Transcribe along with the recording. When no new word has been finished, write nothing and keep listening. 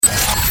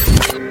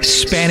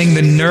spanning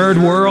the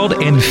nerd world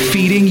and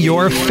feeding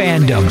your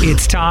fandom.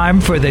 It's time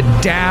for the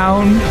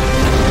Down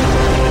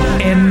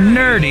and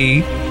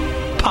Nerdy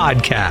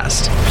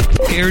podcast.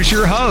 Here's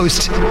your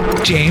host,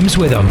 James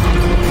Witham.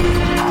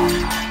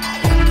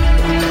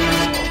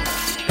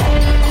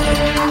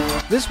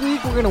 This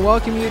week, we're going to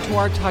welcome you to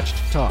our Touched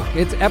Talk.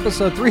 It's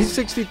episode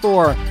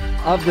 364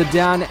 of the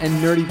Down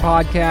and Nerdy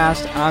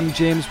podcast. I'm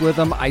James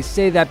Witham. I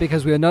say that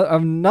because we have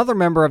another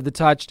member of the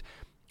Touched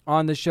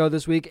on the show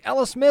this week,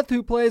 Ella Smith,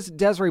 who plays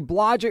Desiree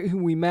Blodgett, who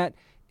we met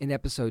in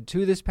episode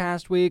 2 this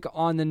past week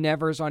on The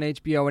Nevers on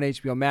HBO and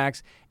HBO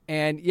Max.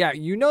 And yeah,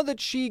 you know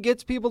that she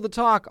gets people to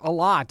talk a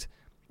lot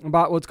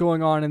about what's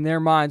going on in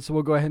their minds, so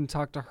we'll go ahead and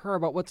talk to her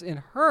about what's in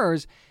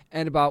hers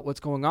and about what's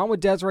going on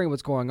with Desiree and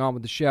what's going on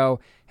with the show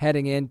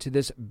heading into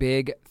this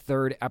big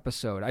third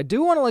episode. I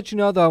do want to let you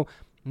know, though,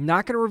 I'm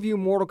not going to review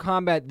Mortal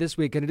Kombat this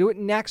week. Going to do it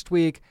next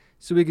week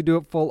so we can do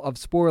it full of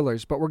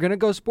spoilers. But we're going to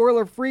go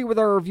spoiler-free with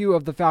our review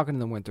of The Falcon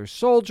and the Winter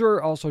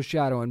Soldier, also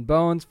Shadow and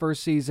Bones,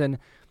 first season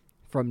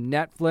from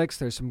Netflix.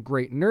 There's some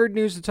great nerd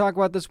news to talk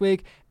about this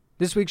week.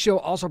 This week's show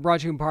also brought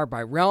to you in part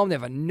by Realm. They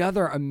have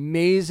another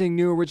amazing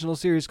new original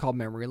series called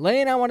Memory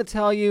Lane I want to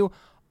tell you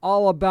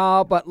all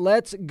about, but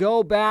let's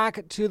go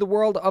back to the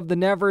world of the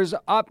Nevers.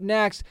 Up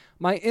next,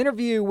 my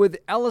interview with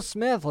Ella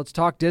Smith. Let's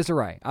talk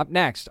Desiree. Up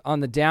next on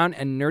the Down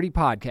and Nerdy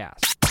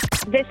podcast.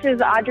 This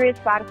is Audrey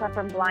Esparza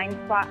from Blind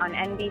Spot on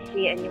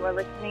NBC, and you are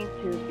listening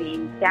to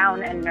the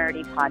Down and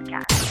Nerdy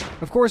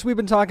podcast. Of course, we've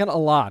been talking a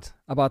lot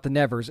about the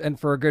Nevers, and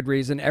for a good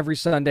reason. Every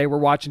Sunday, we're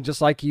watching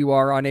just like you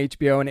are on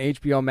HBO and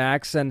HBO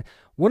Max, and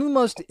one of the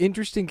most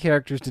interesting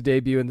characters to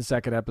debut in the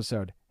second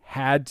episode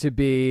had to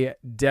be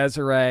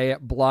Desiree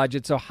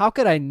Blodgett. So how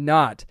could I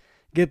not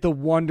get the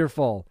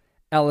wonderful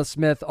Ella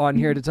Smith on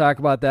here to talk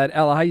about that?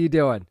 Ella, how you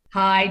doing?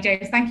 Hi,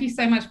 James. Thank you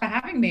so much for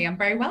having me. I'm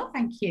very well,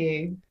 thank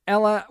you.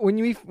 Ella,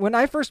 when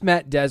I first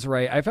met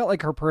Desiree, I felt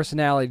like her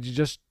personality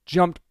just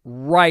jumped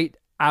right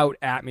out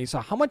at me. So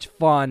how much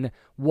fun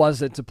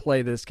was it to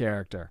play this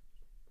character?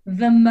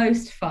 The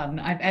most fun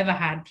I've ever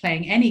had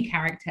playing any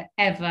character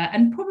ever,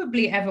 and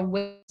probably ever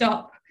will.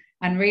 Stop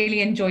and really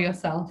enjoy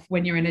yourself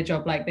when you're in a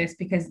job like this,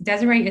 because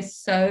Desiree is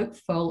so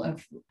full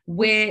of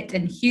wit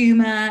and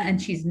humor,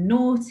 and she's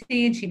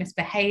naughty and she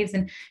misbehaves,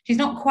 and she's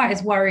not quite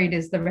as worried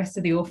as the rest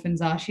of the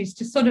orphans are. She's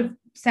just sort of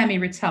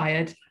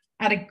semi-retired,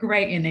 had a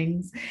great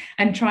innings,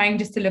 and trying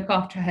just to look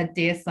after her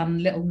dear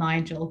son, little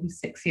Nigel, who's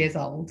 6 years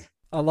old.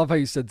 I love how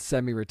you said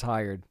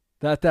semi-retired.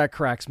 That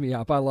cracks me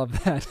up. I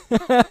love that.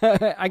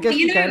 I guess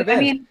you kind of is. I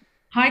mean,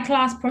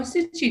 high-class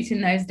prostitutes in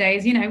those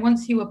days,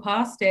 once you were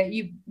past it,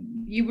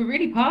 you were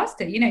really past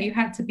it. You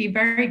had to be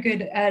very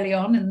good early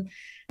on, and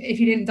if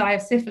you didn't die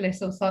of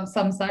syphilis or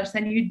some such,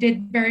 then you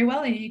did very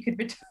well, and you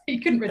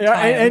couldn't retire.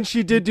 Yeah, and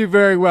she did do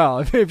very well.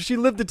 If she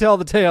lived to tell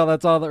the tale,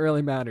 that's all that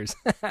really matters.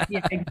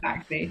 Yeah,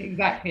 exactly.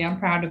 I'm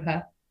proud of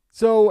her.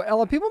 So,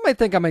 Ella, people might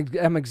think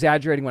I'm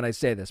exaggerating when I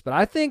say this, but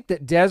I think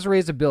that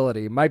Desiree's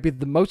ability might be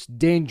the most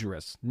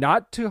dangerous,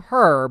 not to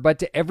her, but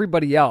to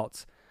everybody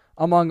else,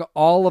 among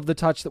all of the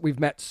Touch that we've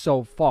met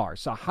so far.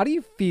 So how do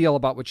you feel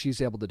about what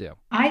she's able to do?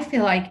 I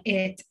feel like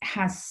it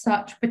has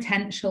such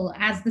potential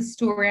as the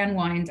story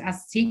unwinds,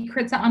 as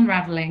secrets are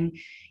unraveling.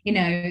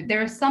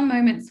 There are some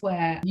moments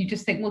where you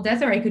just think, well,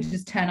 Desiree could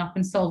just turn up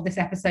and solve this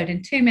episode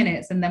in 2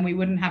 minutes, and then we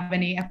wouldn't have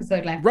any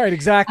episode left. Right,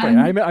 exactly.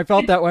 I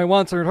felt that way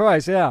once or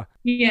twice, yeah.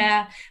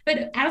 Yeah,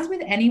 but as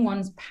with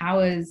anyone's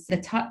powers, the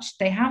Touch,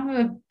 they have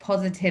a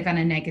positive and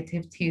a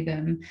negative to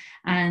them.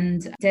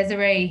 And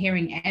Desiree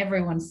hearing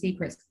everyone's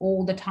secrets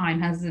all the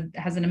time has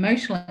an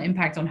emotional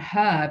impact on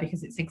her,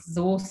 because it's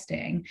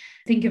exhausting.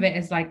 Think of it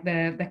as like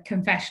the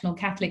confessional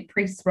Catholic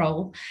priest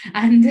role,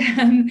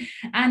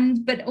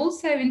 but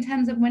also in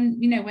terms of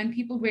when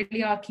people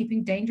really are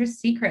keeping dangerous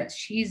secrets,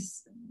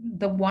 she's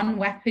the one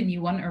weapon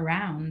you want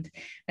around.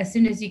 As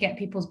soon as you get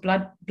people's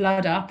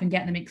blood up and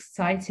get them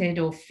excited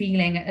or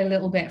feeling a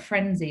little bit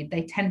frenzied,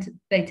 they tend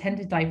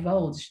to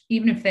divulge,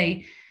 even if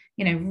they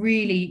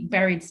really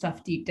buried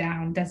stuff deep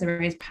down.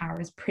 Desiree's power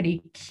is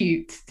pretty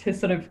cute to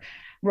sort of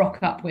rock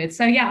up with.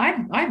 So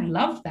yeah, I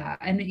love that.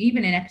 And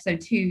even in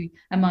episode 2,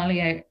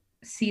 Amalia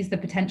sees the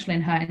potential in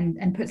her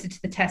and puts it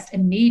to the test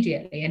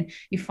immediately, and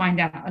you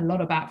find out a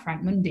lot about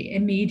Frank Mundi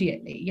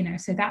immediately.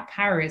 So that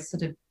power is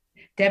sort of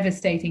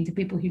devastating to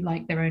people who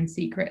like their own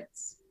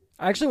secrets.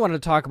 I actually wanted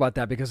to talk about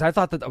that because I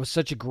thought that was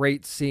such a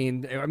great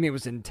scene. I mean, it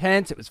was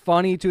intense. It was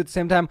funny, too, at the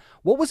same time.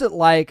 What was it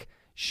like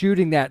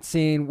shooting that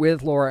scene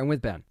with Laura and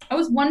with Ben? It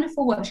was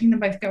wonderful watching them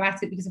both go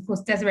at it, because, of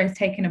course, Desiree's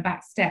taken a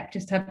back step.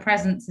 Just her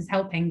presence is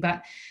helping.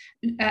 But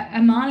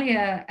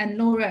Amalia and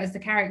Laura as the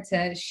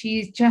character,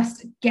 she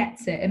just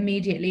gets it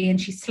immediately, and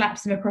she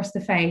slaps him across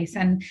the face.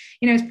 And,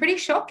 it's pretty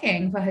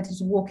shocking for her to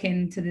just walk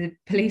into the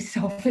police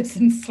office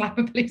and slap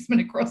a policeman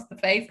across the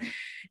face.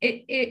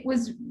 It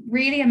was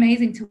really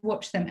amazing to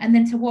watch them. And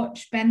then to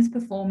watch Ben's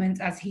performance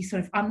as he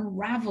sort of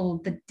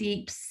unraveled the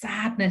deep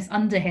sadness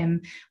under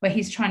him, where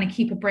he's trying to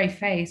keep a brave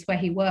face where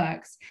he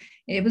works.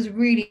 it was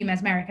really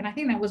mesmeric. And I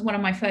think that was one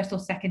of my first or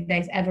second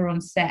days ever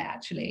on set,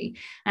 actually.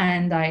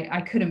 And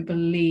I couldn't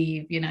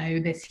believe,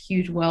 this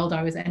huge world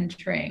I was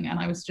entering. And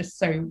I was just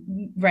so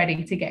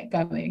ready to get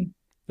going.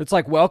 It's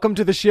like, welcome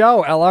to the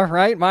show, Ella,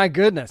 right? My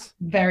goodness.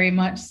 Very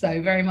much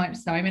so. Very much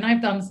so. I mean,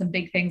 I've done some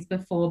big things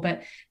before,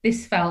 but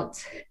this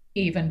felt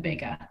even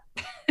bigger.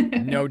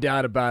 No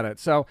doubt about it.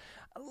 So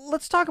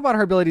let's talk about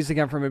her abilities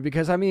again for a minute,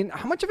 because, I mean,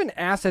 how much of an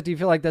asset do you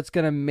feel like that's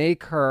going to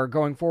make her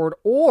going forward?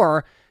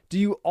 Or do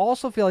you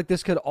also feel like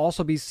this could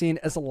also be seen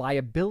as a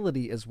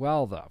liability as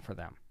well, though, for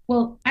them?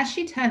 Well, as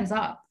she turns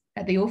up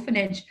at the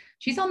orphanage,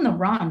 she's on the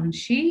run.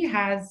 She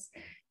has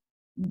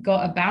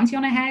got a bounty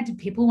on her head.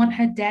 People want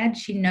her dead.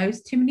 She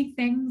knows too many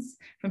things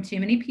from too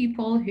many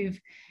people who've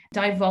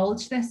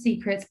divulged their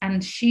secrets,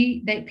 and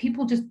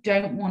people just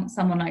don't want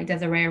someone like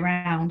Desiree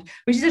around,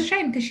 which is a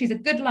shame because she's a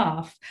good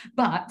laugh.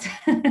 But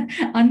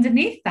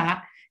underneath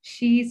that,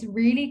 she's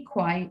really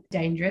quite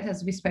dangerous,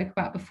 as we spoke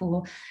about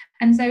before.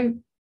 And so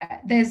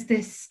there's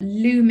this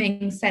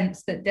looming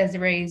sense that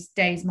Desiree's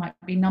days might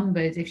be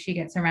numbered if she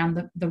gets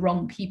around the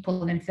wrong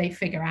people and if they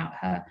figure out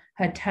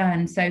her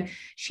turn. So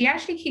she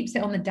actually keeps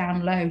it on the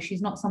down low.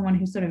 She's not someone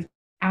who sort of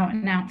out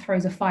and out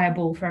throws a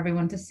fireball for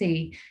everyone to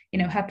see.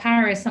 Her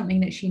power is something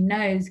that she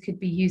knows could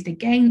be used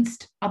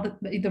against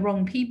the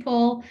wrong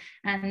people.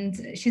 And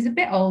she's a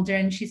bit older,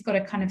 and she's got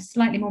a kind of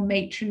slightly more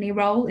matronly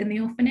role in the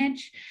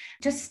orphanage.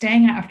 Just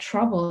staying out of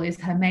trouble is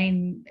her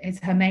main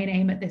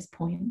aim at this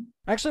point.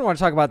 I actually want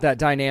to talk about that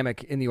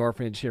dynamic in the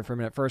orphanage here for a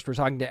minute. First, we're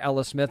talking to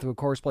Ella Smith, who of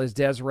course plays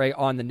Desiree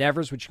on The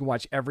Nevers, which you can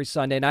watch every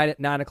Sunday night at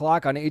 9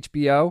 o'clock on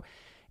HBO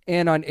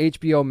and on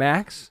HBO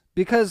Max.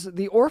 Because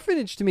the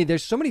orphanage, to me,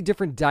 there's so many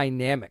different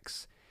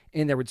dynamics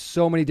in there with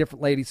so many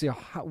different ladies. So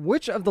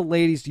which of the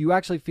ladies do you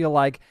actually feel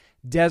like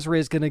Desiree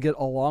is going to get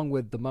along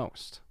with the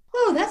most?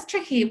 Oh, that's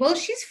tricky. Well,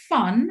 she's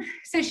fun.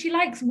 So she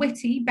likes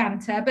witty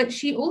banter, but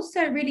she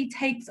also really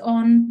takes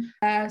on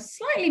a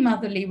slightly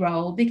motherly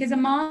role, because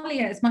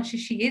Amalia, as much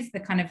as she is the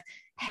kind of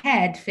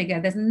head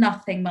figure, there's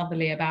nothing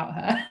motherly about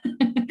her.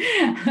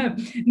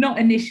 Not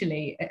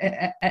initially,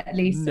 at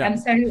least. No. And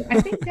so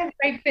I think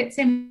Desiree fits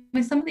in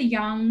with some of the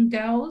young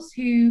girls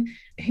who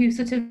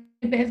sort of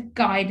a bit of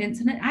guidance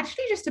and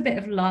actually just a bit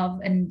of love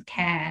and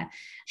care.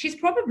 She's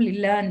probably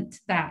learnt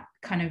that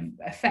kind of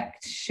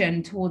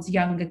affection towards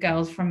younger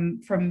girls from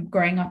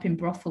growing up in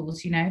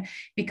brothels,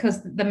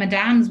 because the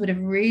madames would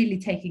have really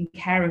taken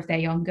care of their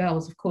young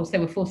girls. Of course, they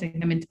were forcing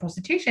them into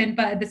prostitution,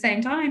 but at the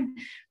same time,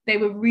 they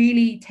were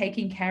really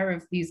taking care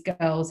of these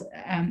girls,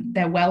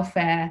 their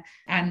welfare,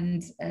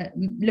 and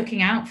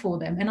looking out for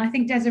them. And I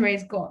think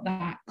Desiree's got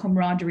that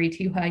camaraderie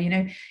to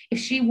her. If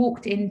she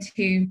walked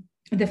into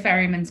the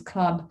Ferryman's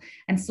Club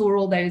and saw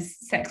all those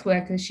sex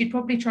workers, she'd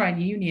probably try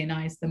and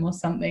unionize them or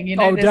something.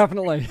 Oh,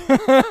 definitely.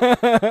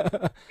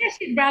 Yeah,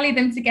 she'd rally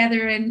them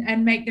together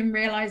and make them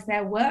realize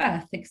their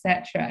worth,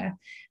 etc.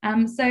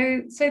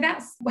 So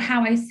that's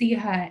how I see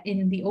her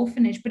in the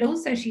orphanage. But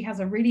also she has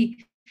a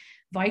really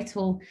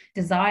vital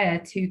desire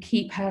to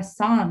keep her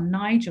son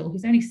Nigel,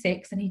 who's only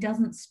 6 and he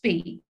doesn't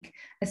speak,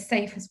 as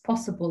safe as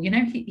possible.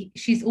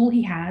 She's all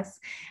he has,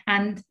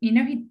 and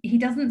he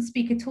doesn't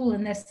speak at all.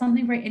 And there's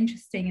something very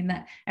interesting in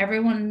that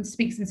everyone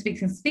speaks and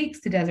speaks and speaks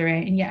to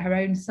Desiree, and yet her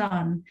own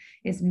son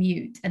is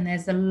mute. And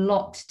there's a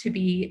lot to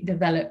be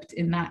developed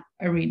in that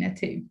arena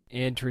too.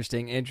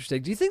 Interesting.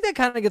 Do you think that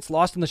kind of gets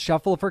lost in the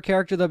shuffle of her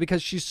character, though,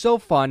 because she's so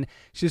fun,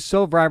 she's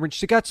so vibrant,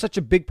 she got such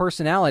a big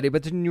personality,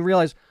 but then you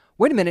realize,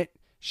 wait a minute,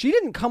 she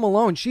didn't come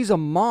alone. She's a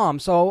mom.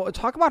 So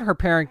talk about her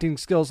parenting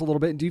skills a little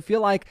bit. And do you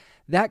feel like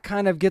that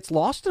kind of gets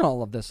lost in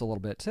all of this a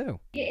little bit too?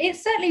 It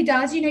certainly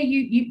does.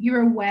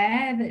 You're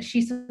aware that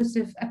she's sort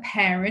of a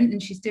parent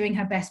and she's doing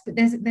her best, but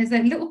there's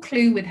a little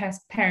clue with her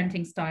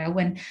parenting style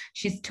when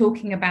she's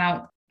talking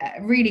about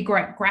really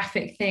great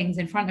graphic things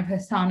in front of her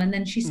son, and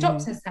then she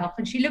stops herself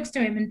and she looks to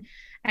him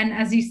and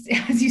as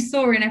you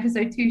saw in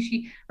episode 2,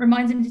 she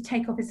reminds him to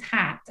take off his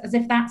hat, as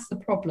if that's the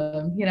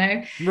problem,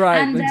 Right,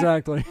 and,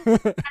 exactly.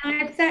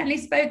 I've certainly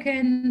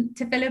spoken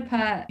to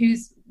Philippa,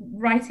 who's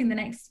writing the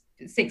next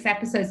 6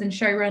 episodes and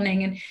show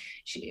running, and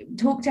she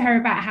talked to her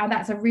about how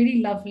that's a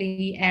really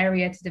lovely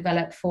area to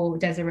develop for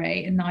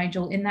Desiree and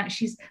Nigel, in that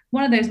she's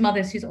one of those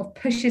mothers who sort of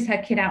pushes her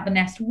kid out the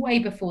nest way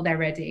before they're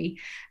ready,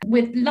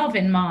 with love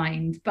in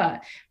mind,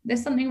 but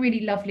there's something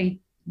really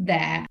lovely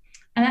there.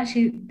 And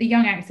actually, the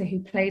young actor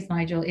who plays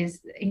Nigel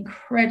is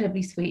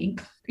incredibly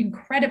sweet,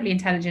 incredibly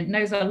intelligent,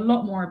 knows a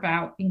lot more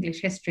about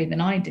English history than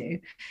I do.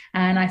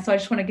 So I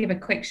just want to give a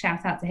quick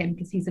shout out to him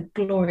because he's a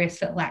glorious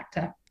little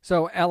actor.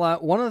 So, Ella,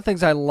 one of the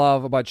things I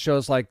love about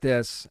shows like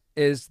this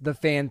is the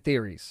fan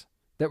theories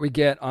that we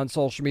get on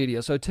social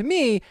media. So to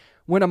me,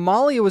 when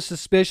Amalia was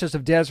suspicious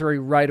of Desiree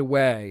right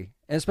away,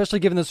 and especially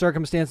given the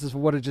circumstances of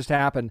what had just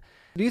happened,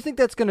 Do you think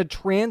that's going to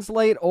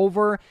translate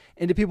over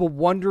into people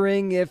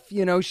wondering if,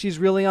 she's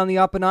really on the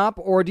up and up?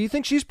 Or do you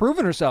think she's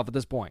proven herself at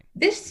this point?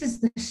 This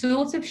is the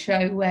sort of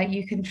show where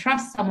you can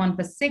trust someone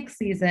for 6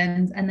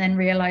 seasons and then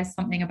realize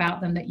something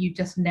about them that you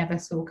just never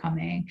saw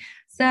coming.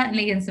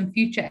 Certainly in some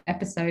future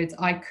episodes,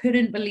 I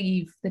couldn't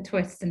believe the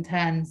twists and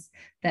turns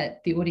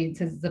that the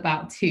audience is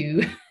about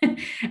to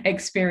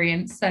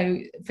experience. So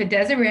for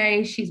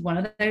Desiree, she's one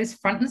of those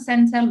front and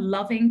center,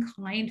 loving,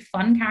 kind,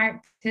 fun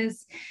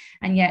characters.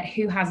 And yet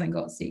who hasn't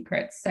got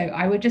secrets? So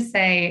I would just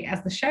say,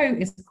 as the show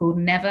is called,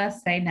 never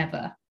say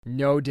never.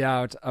 No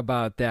doubt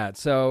about that.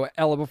 So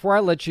Ella, before I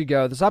let you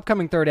go, this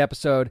upcoming 3rd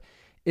episode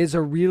is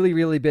a really,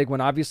 really big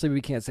one. Obviously, we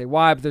can't say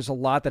why, but there's a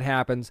lot that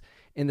happens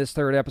in this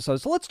 3rd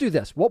episode. So let's do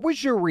this. What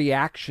was your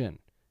reaction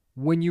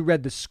when you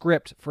read the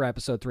script for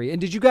episode 3? And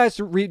did you guys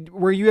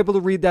were you able to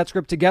read that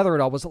script together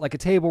at all? Was it like a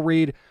table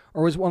read,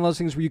 or was it one of those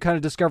things where you kind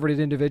of discovered it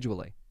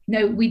individually?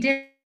 No, we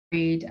did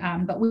read,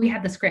 but we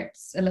had the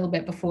scripts a little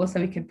bit before so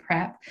we could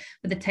prep.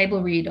 But the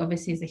table read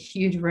obviously is a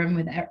huge room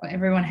with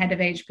everyone head of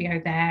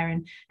HBO there,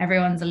 and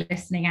everyone's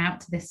listening out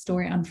to this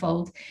story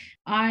unfold.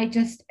 I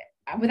just,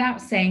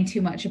 without saying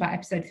too much about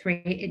episode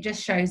 3, it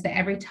just shows that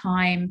every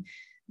time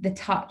the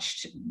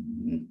touched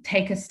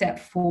take a step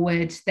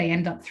forward, they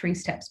end up 3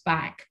 steps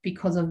back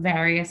because of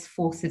various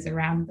forces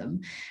around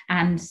them.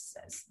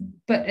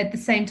 But at the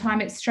same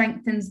time, it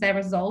strengthens their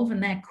resolve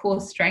and their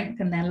core strength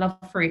and their love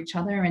for each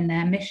other and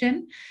their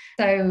mission.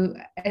 So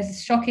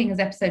as shocking as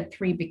episode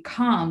 3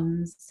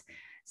 becomes,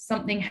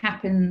 something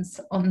happens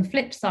on the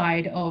flip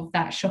side of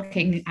that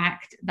shocking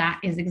act that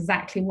is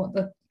exactly what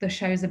the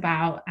show's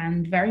about,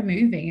 and very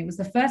moving. It was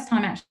the first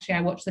time actually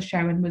I watched the show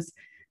and was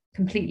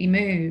completely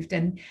moved,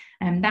 and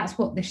that's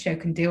what this show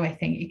can do. I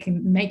think it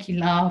can make you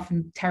laugh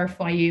and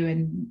terrify you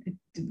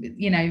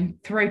and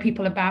throw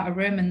people about a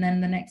room, and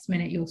then the next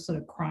minute you're sort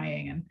of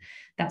crying, and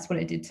that's what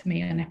it did to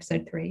me in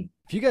episode 3.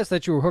 If you guys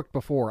thought you were hooked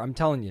before, I'm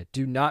telling you,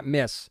 do not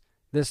miss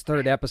this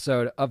 3rd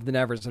episode of The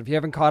Nevers. And if you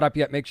haven't caught up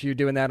yet, make sure you're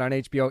doing that on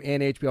HBO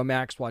and HBO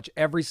Max. Watch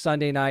every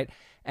Sunday night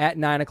at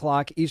 9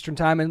 o'clock Eastern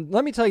time. And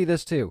let me tell you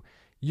this too,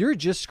 you're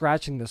just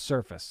scratching the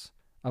surface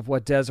of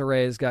what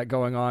Desiree has got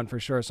going on for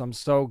sure. So I'm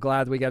so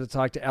glad we got to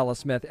talk to Ella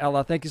Smith.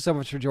 Ella, thank you so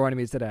much for joining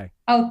me today.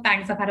 Oh,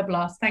 thanks. I've had a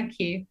blast. Thank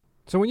you.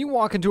 So when you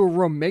walk into a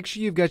room, make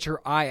sure you've got your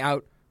eye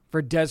out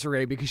for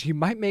Desiree, because she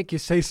might make you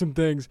say some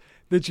things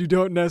that you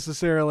don't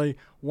necessarily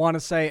want to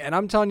say. And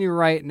I'm telling you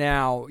right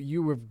now,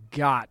 you have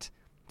got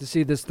to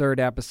see this 3rd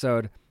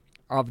episode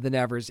of The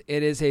Nevers.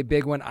 It is a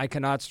big one. I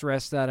cannot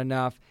stress that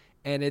enough.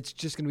 And it's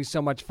just going to be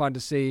so much fun to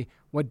see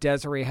what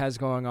Desiree has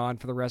going on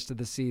for the rest of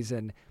the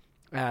season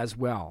as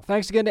well.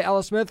 Thanks again to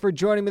Ella Smith for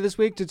joining me this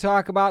week to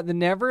talk about The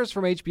Nevers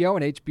from HBO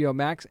and HBO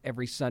Max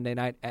every Sunday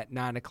night at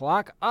 9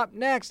 o'clock. Up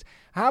next,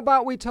 how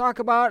about we talk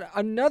about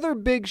another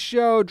big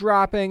show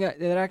dropping that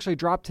actually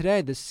dropped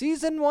today, the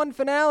season 1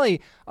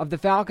 finale of The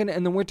Falcon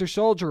and the Winter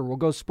Soldier. We'll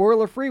go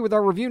spoiler-free with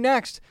our review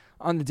next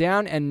on the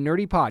Down and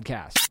Nerdy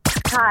Podcast.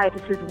 Hi,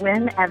 this is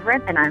Wynn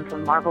Everett, and I'm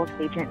from Marvel's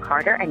Agent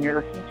Carter, and you're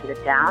listening to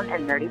the Down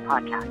and Nerdy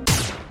Podcast.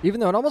 Even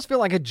though it almost feels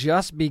like it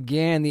just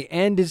began, the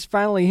end is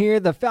finally here.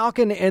 The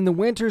Falcon and the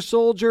Winter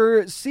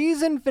Soldier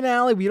season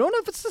finale. We don't know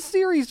if it's the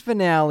series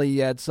finale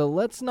yet, so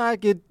let's not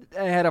get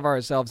ahead of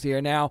ourselves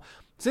here. Now,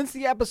 since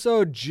the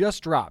episode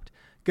just dropped,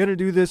 going to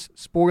do this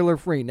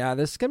spoiler-free. Now,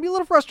 this is going to be a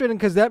little frustrating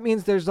because that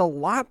means there's a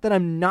lot that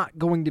I'm not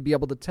going to be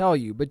able to tell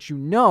you, but you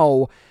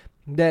know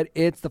that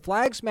it's the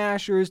Flag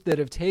Smashers that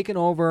have taken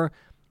over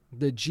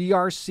the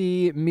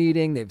GRC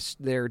meeting.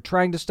 They're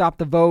trying to stop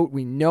the vote.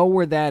 We know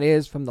where that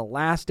is from the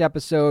last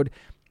episode.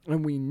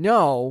 And we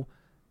know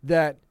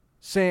that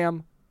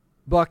Sam,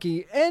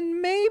 Bucky, and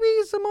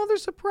maybe some other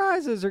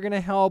surprises are going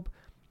to help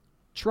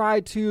try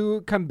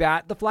to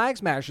combat the Flag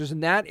Smashers.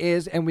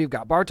 And we've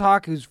got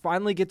Bartok, who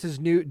finally gets his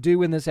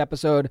due in this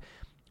episode.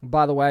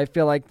 By the way, I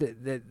feel like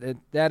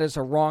that is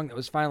a wrong that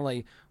was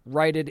finally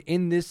righted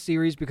in this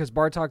series, because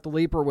Bartok the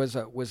Leaper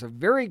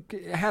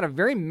had a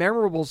very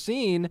memorable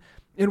scene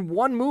in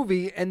one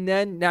movie, and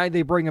then now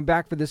they bring him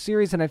back for the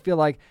series, and I feel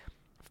like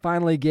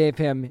finally gave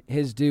him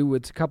his due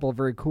with a couple of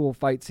very cool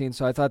fight scenes.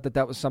 So I thought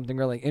that was something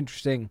really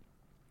interesting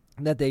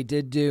that they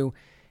did do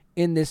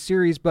in this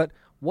series. But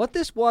what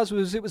this was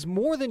it was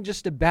more than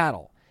just a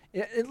battle.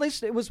 At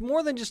least it was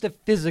more than just a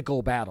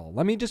physical battle.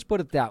 Let me just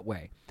put it that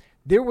way.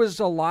 There was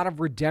a lot of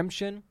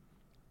redemption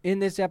in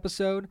this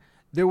episode.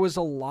 There was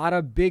a lot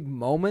of big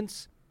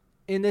moments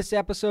in this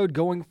episode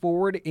going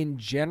forward in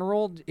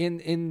general, in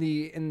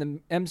the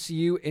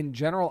MCU in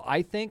general,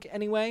 I think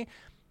anyway.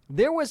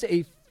 There was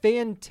a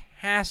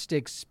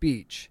fantastic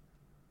speech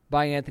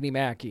by Anthony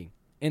Mackie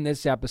in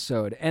this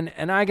episode.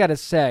 And I got to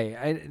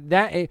say,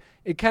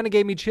 it kind of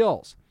gave me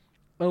chills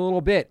a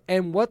little bit.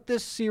 And what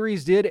this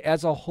series did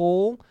as a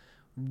whole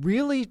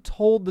really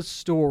told the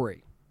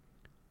story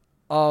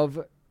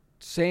of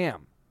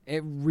Sam.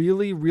 It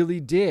really,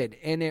 really did.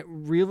 And it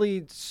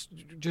really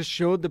just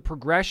showed the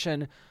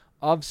progression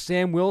of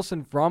Sam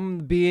Wilson from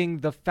being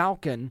the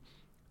Falcon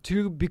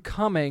to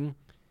becoming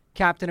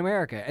Captain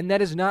America. And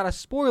that is not a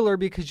spoiler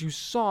because you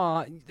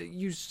saw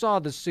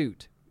the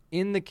suit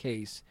in the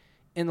case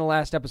in the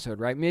last episode,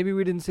 right? Maybe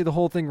we didn't see the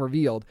whole thing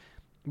revealed,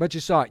 but you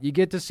saw it. You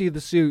get to see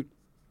the suit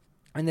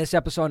in this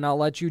episode, and I'll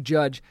let you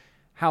judge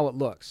how it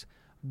looks.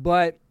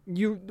 But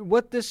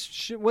what this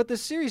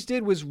series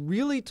did was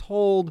really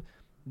told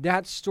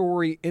that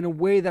story in a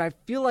way that I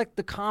feel like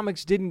the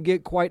comics didn't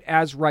get quite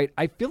as right.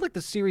 I feel like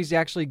the series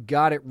actually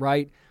got it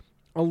right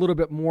a little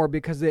bit more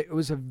because it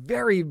was a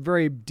very,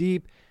 very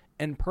deep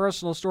and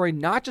personal story,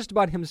 not just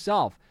about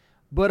himself,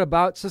 but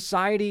about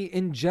society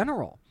in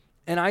general.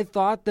 And I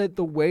thought that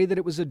the way that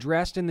it was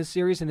addressed in the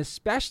series, and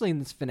especially in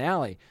this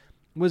finale,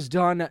 was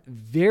done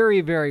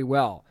very, very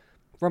well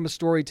from a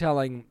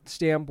storytelling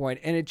standpoint.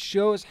 And it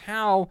shows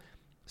how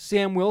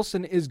Sam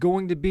Wilson is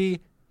going to be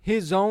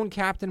his own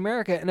Captain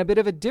America and a bit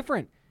of a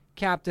different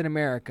Captain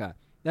America.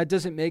 That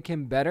doesn't make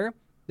him better.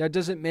 That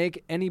doesn't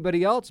make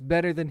anybody else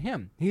better than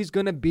him. He's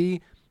going to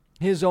be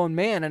his own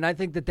man. And I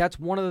think that that's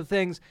one of the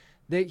things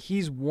that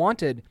he's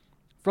wanted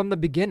from the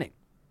beginning,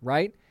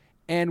 right?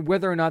 And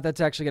whether or not that's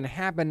actually going to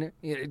happen,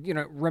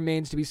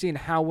 remains to be seen.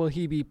 How will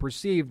he be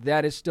perceived?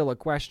 That is still a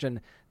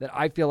question that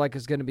I feel like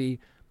is going to be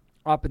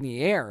up in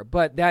the air.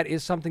 But that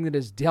is something that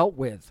is dealt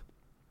with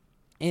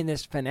in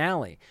this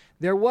finale.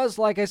 There was,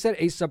 like I said,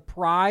 a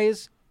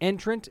surprise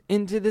entrant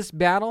into this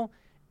battle,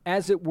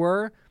 as it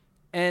were.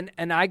 And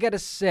I got to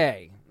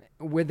say,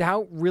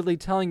 without really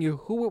telling you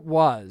who it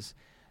was,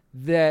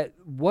 that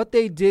what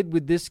they did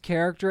with this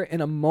character in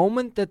a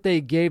moment that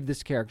they gave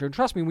this character, and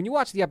trust me, when you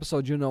watch the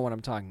episode, you'll know what I'm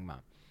talking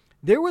about.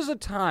 There was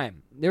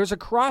a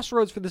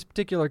crossroads for this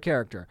particular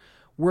character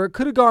where it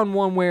could have gone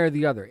one way or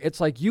the other. It's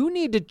like you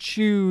need to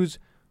choose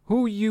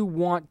who you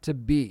want to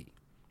be.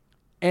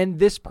 And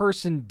this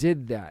person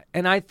did that.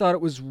 And I thought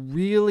it was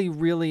really,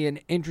 really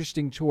an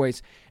interesting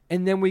choice.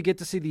 And then we get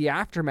to see the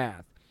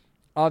aftermath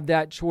of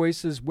that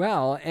choice as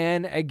well.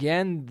 And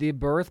again, the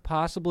birth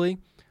possibly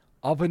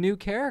of a new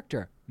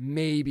character.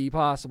 Maybe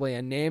possibly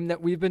a name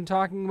that we've been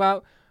talking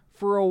about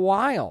for a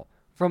while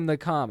from the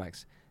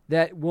comics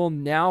that will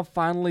now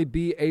finally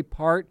be a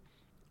part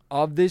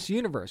of this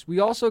universe. We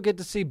also get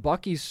to see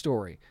Bucky's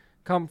story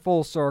come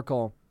full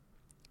circle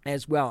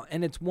as well.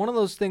 And it's one of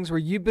those things where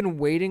you've been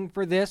waiting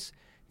for this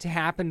to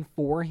happen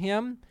for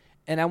him,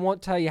 and I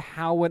won't tell you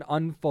how it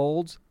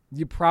unfolds.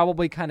 You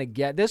probably kind of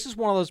get. This is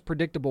one of those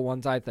predictable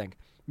ones, I think.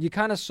 You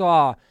kind of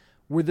saw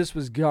where this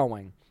was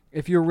going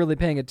if you're really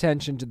paying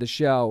attention to the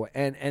show,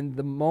 and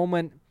the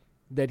moment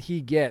that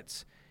he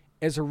gets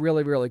is a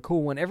really, really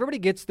cool one. Everybody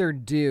gets their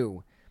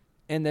due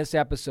in this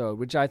episode,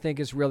 which I think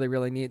is really,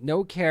 really neat.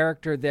 No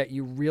character that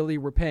you really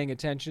were paying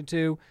attention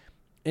to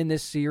in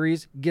this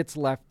series gets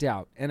left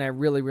out, and I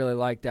really, really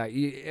like that.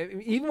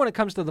 Even when it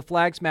comes to the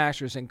Flag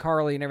Smashers and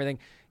Carly and everything,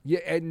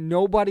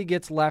 nobody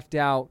gets left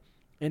out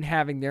in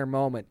having their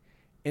moment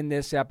in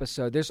this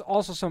episode. There's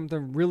also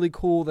something really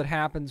cool that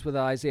happens with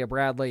Isaiah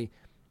Bradley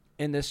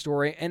in this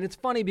story, and it's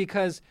funny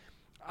because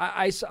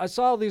I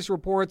saw these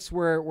reports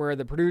where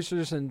the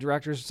producers and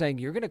directors are saying,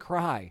 you're going to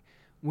cry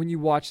when you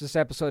watch this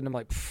episode, and I'm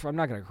like, I'm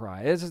not going to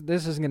cry. This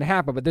isn't going to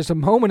happen, but there's a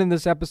moment in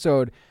this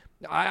episode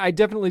I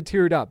definitely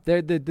teared up.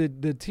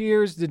 The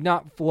tears did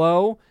not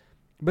flow,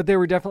 but they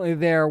were definitely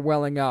there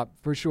welling up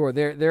for sure.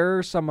 There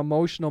are some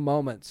emotional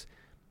moments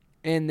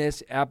in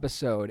this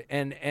episode,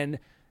 and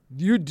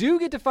you do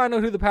get to find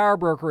out who the power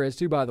broker is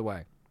too, by the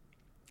way.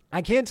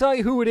 I can't tell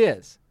you who it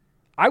is.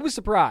 I was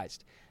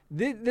surprised.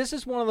 This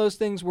is one of those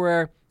things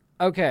where,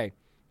 okay,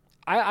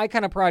 I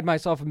kind of pride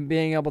myself in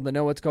being able to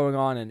know what's going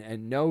on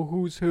and know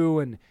who's who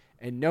and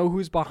know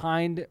who's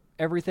behind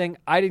everything.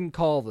 I didn't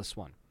call this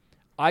one.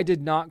 I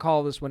did not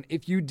call this one.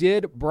 If you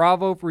did,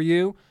 bravo for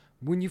you.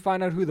 When you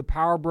find out who the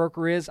power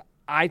broker is,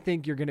 I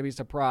think you're going to be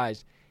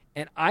surprised.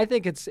 And I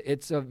think it's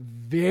a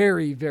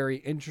very, very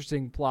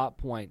interesting plot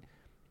point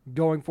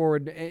going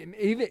forward.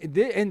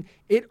 And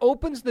it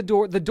opens the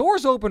door. The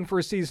door's open for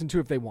a season 2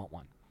 if they want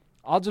one.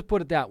 I'll just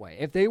put it that way.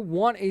 If they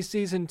want a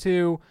season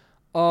 2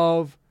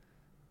 of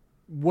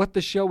what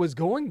the show is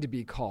going to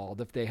be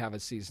called, if they have a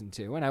season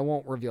 2, and I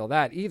won't reveal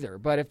that either,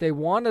 but if they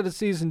wanted a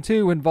season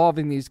 2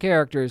 involving these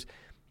characters,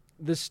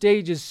 the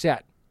stage is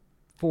set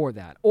for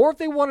that. Or if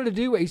they wanted to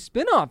do a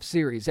spin-off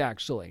series,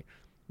 actually,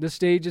 the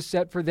stage is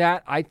set for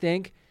that, I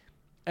think,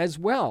 as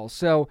well.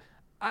 So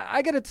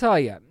I got to tell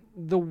you,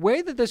 the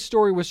way that this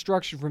story was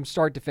structured from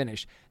start to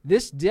finish,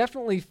 this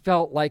definitely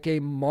felt like a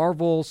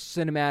Marvel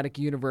Cinematic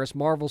Universe,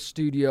 Marvel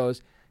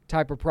Studios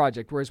type of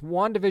project, whereas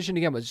WandaVision,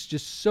 again, was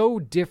just so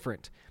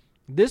different.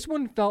 This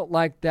one felt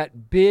like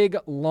that big,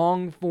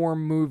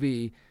 long-form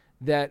movie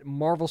that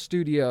Marvel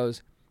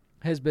Studios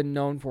has been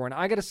known for. And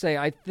I got to say,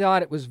 I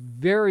thought it was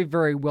very,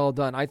 very well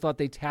done. I thought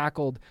they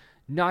tackled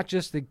not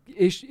just the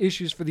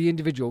issues for the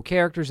individual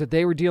characters that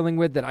they were dealing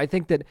with, that I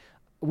think that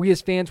we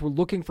as fans were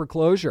looking for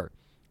closure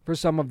for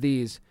some of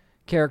these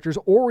characters,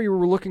 or we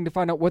were looking to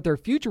find out what their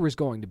future was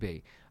going to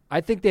be.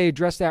 I think they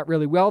addressed that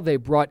really well. They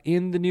brought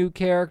in the new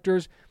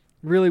characters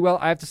really well.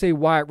 I have to say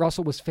Wyatt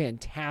Russell was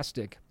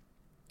fantastic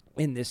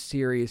in this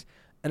series.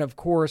 And of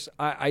course,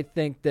 I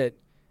think that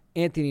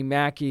Anthony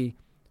Mackie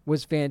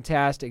was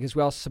fantastic as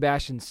well.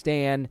 Sebastian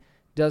Stan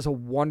does a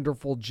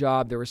wonderful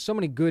job. There were so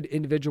many good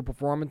individual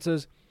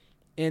performances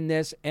in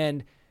this,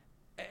 and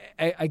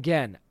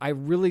again, I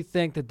really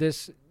think that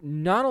this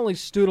not only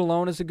stood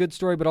alone as a good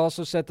story, but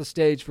also set the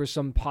stage for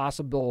some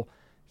possible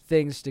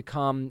things to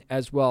come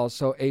as well.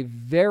 So a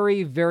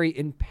very, very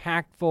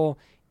impactful,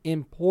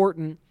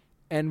 important,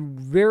 and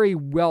very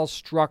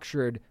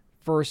well-structured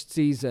first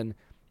season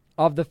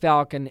of The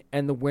Falcon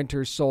and the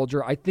Winter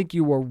Soldier. I think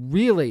you are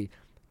really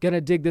going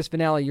to dig this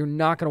finale. You're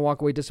not going to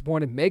walk away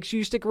disappointed. Make sure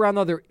you stick around,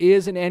 though. There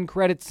is an end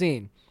credit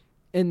scene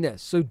in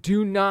this, so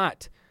do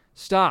not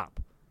stop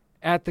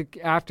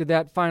after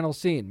that final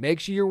scene. Make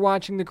sure you're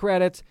watching the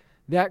credits.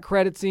 That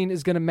credit scene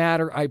is going to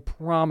matter, I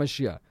promise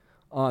you,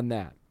 on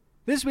that.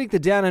 This week, the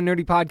Down and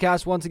Nerdy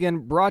podcast, once again,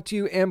 brought to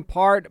you in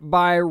part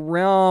by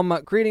Realm,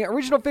 creating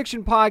original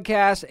fiction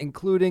podcasts,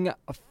 including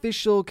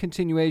official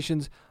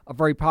continuations of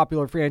very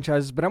popular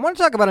franchises. But I want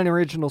to talk about an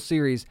original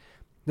series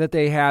that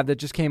they have that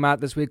just came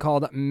out this week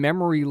called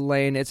Memory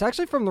Lane. It's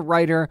actually from the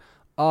writer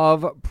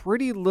of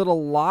Pretty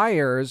Little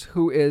Liars,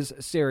 who is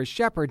Sarah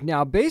Shepard.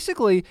 Now,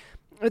 basically,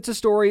 it's a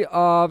story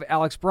of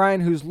Alex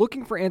Bryan, who's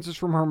looking for answers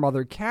from her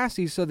mother,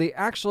 Cassie, so they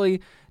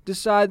actually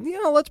decide,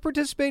 let's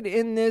participate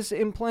in this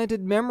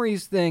implanted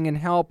memories thing and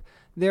help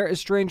their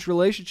estranged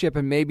relationship,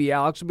 and maybe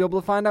Alex will be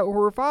able to find out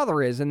who her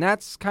father is, and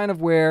that's kind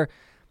of where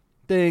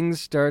things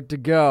start to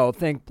go.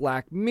 Think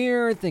Black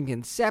Mirror, think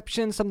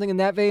Inception, something in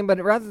that vein,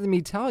 but rather than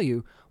me tell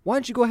you, why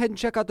don't you go ahead and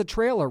check out the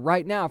trailer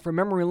right now for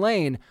Memory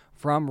Lane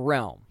from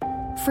Realm.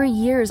 For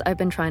years, I've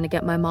been trying to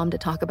get my mom to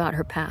talk about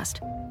her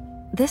past.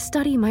 This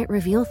study might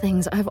reveal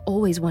things I've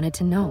always wanted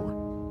to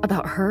know.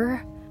 About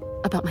her,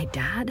 about my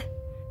dad,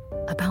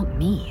 about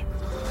me.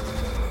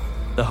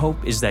 The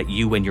hope is that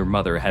you and your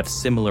mother have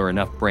similar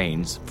enough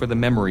brains for the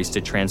memories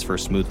to transfer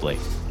smoothly.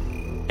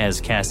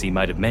 As Cassie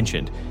might have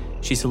mentioned,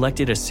 she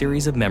selected a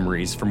series of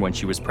memories from when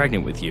she was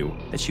pregnant with you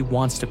that she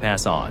wants to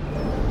pass on.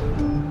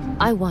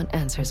 I want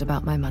answers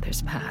about my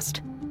mother's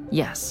past,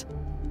 yes.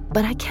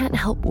 But I can't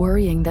help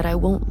worrying that I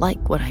won't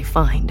like what I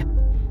find.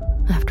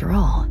 After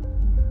all,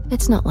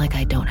 it's not like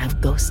I don't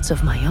have ghosts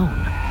of my own.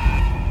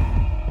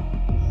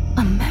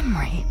 A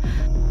memory.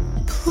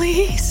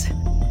 Please.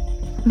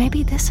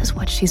 Maybe this is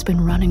what she's been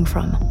running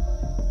from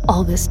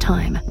all this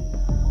time.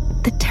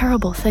 The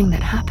terrible thing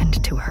that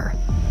happened to her.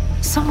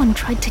 Someone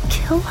tried to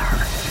kill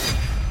her.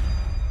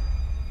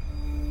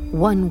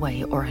 One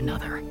way or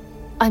another,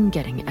 I'm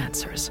getting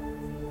answers.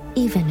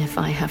 Even if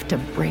I have to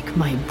break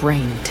my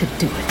brain to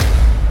do it.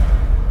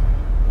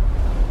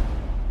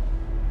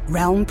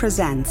 Realm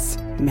presents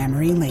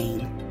Memory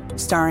Lane,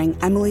 starring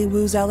Emily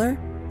Wu Zeller,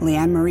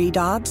 Leanne Marie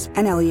Dobbs,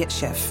 and Elliot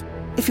Schiff.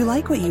 If you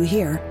like what you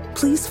hear,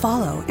 please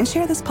follow and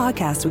share this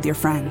podcast with your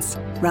friends.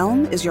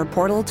 Realm is your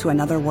portal to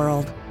another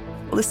world.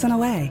 Listen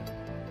away.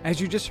 As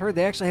you just heard,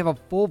 they actually have a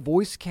full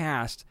voice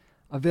cast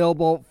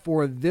available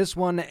for this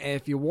one.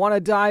 If you want to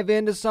dive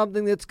into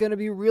something that's going to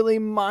be really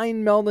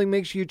mind-melding,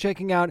 make sure you're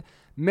checking out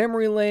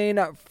Memory Lane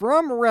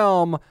from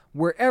Realm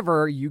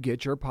wherever you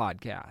get your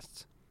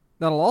podcasts.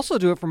 That'll also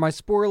do it for my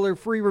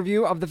spoiler-free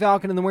review of The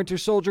Falcon and the Winter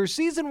Soldier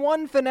Season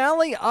 1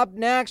 finale. Up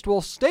next,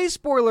 we'll stay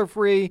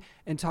spoiler-free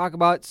and talk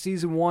about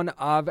Season 1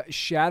 of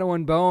Shadow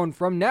and Bone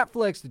from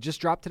Netflix that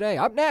just dropped today.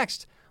 Up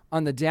next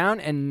on the Down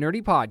and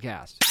Nerdy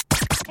Podcast.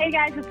 Hey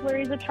guys, it's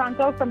Louisa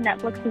Tronco from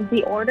Netflix's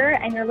The Order,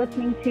 and you're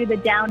listening to the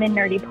Down and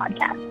Nerdy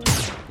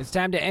Podcast. It's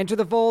time to enter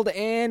the fold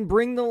and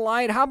bring the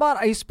light. How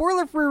about a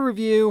spoiler-free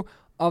review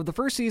of the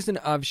first season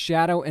of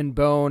Shadow and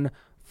Bone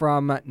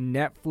from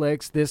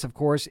Netflix? This, of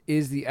course,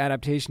 is the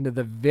adaptation to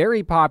the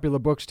very popular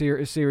book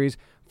series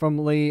from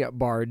Leigh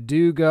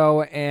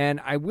Bardugo, and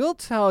I will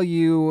tell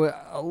you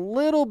a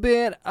little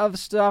bit of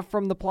stuff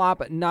from the plot,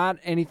 but not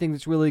anything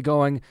that's really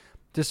going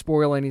to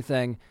spoil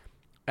anything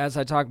as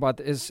I talk about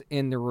this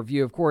in the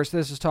review. Of course,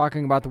 this is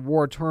talking about the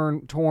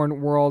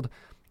war-torn world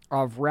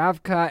of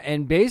Ravka,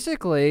 and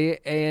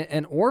basically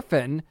an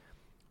orphan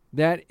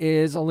that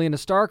is Alina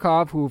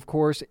Starkov, who, of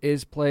course,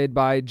 is played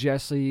by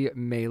Jessie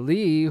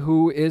May-Lee,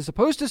 who is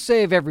supposed to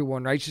save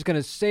everyone, right? She's going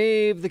to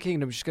save the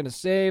kingdom. She's going to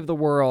save the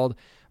world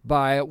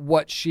by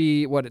what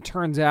it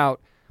turns out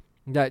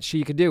that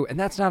she could do. And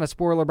that's not a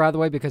spoiler, by the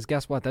way, because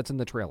guess what? That's in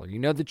the trailer. You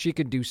know that she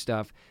could do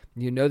stuff.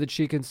 You know that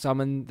she can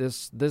summon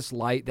this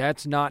light.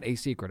 That's not a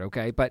secret,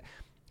 okay? But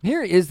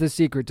here is the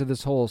secret to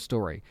this whole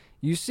story.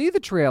 You see the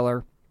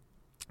trailer,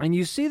 and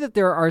you see that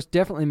there are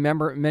definitely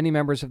many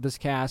members of this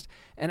cast.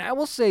 And I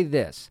will say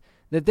this,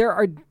 that there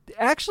are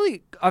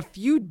actually a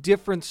few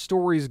different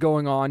stories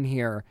going on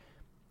here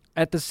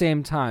at the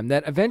same time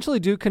that eventually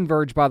do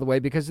converge, by the way,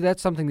 because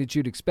that's something that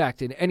you'd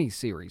expect in any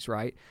series,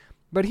 right?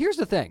 But here's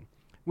the thing.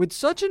 With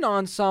such an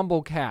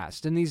ensemble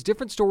cast and these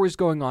different stories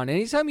going on,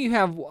 anytime you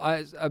have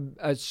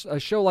a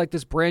show like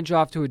this branch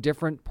off to a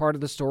different part of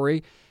the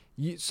story,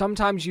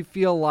 sometimes you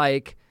feel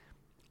like,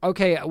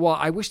 okay, well,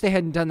 I wish they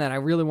hadn't done that. I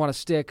really want to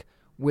stick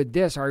with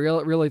this, or I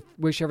really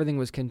wish everything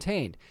was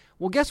contained.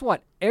 Well, guess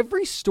what?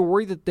 Every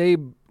story that they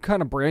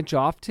kind of branch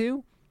off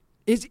to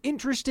is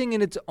interesting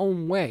in its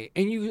own way.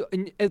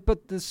 But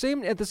at the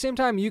same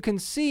time, you can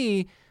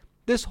see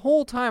this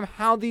whole time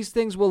how these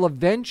things will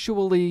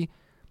eventually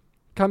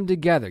come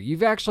together.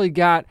 You've actually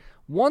got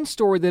one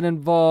story that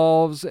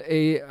involves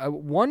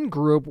one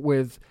group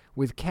with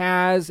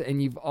Kaz,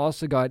 and you've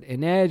also got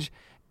Inej,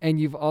 and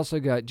you've also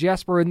got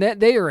Jesper, and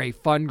they are a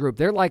fun group.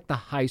 They're like the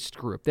heist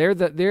group. They're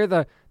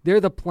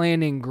the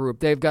planning group.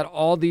 They've got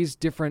all these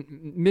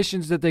different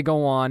missions that they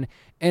go on,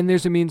 and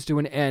there's a means to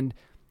an end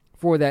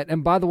for that.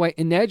 And by the way,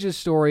 Inej's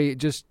story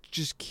just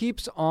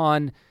keeps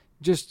on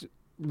just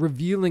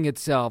revealing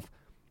itself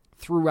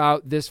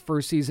throughout this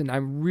first season. I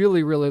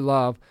really, really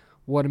love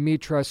what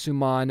Mitra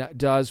Suman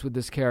does with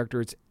this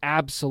character. It's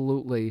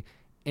absolutely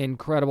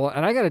incredible.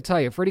 And I got to tell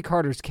you, Freddie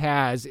Carter's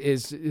Kaz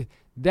is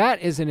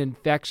an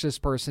infectious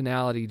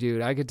personality,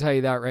 dude. I can tell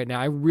you that right now.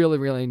 I really,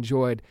 really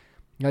enjoyed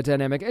that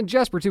dynamic. And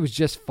Jesper, too, was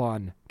just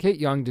fun. Kate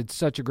Young did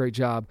such a great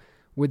job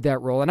with that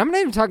role. And I'm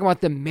not even talking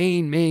about the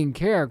main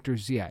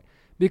characters yet,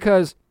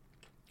 because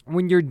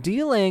when you're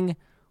dealing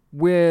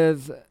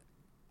with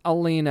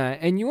Alina,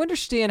 and you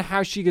understand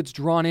how she gets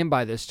drawn in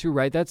by this too,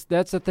 right? That's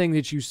the thing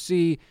that you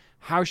see,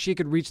 how she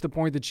could reach the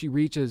point that she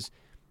reaches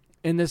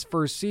in this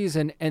first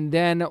season. And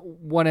then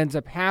what ends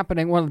up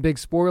happening, one of the big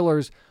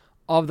spoilers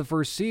of the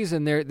first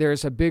season,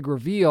 there's a big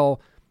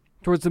reveal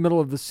towards the middle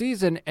of the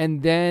season,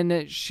 and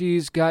then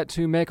she's got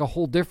to make a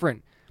whole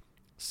different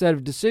set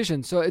of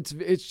decisions. So it's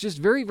just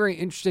very, very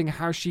interesting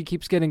how she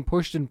keeps getting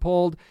pushed and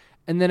pulled.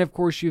 And then, of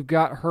course, you've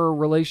got her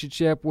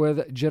relationship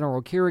with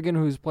General Kerrigan,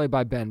 who's played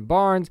by Ben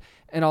Barnes,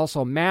 and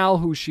also Mal,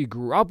 who she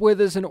grew up with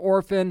as an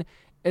orphan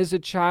as a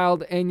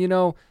child. And,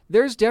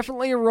 there's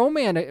definitely a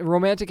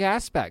romantic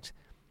aspect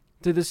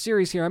to the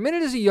series here. I mean,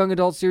 it is a young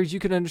adult series. You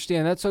can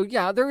understand that. So,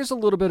 yeah, there is a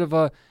little bit of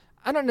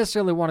I don't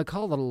necessarily want to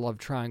call it a love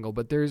triangle,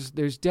 but there's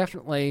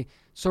definitely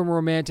some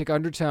romantic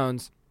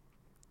undertones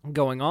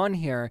going on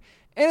here.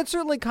 And it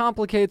certainly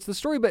complicates the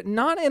story, but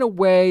not in a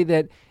way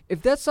that,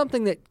 if that's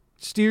something that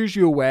steers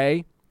you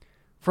away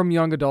from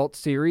young adult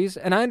series,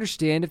 and I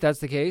understand if that's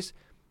the case,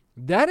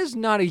 that is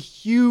not a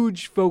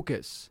huge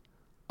focus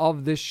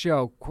of this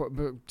show,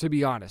 to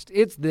be honest.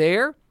 It's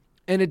there,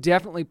 and it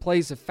definitely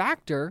plays a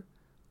factor,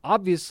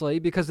 obviously,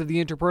 because of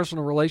the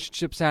interpersonal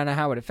relationships and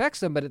how it affects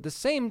them, but at the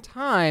same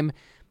time,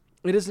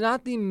 it is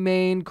not the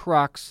main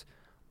crux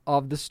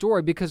of the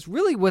story, because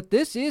really what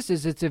this is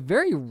it's a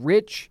very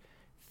rich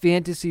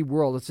fantasy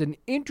world. It's an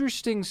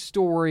interesting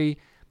story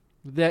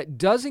that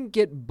doesn't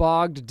get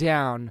bogged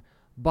down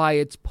by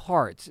its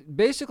parts.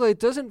 Basically, it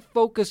doesn't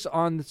focus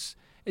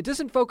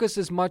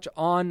as much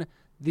on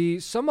the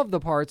sum of the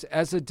parts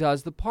as it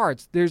does the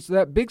parts. There's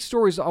that big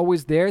story is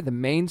always there, the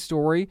main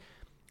story,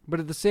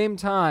 but at the same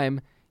time,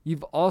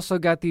 you've also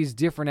got these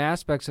different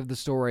aspects of the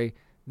story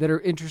that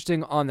are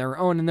interesting on their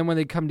own, and then when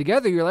they come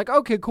together, you're like,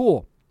 okay,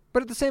 cool.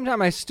 But at the same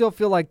time, I still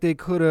feel like they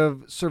could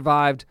have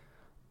survived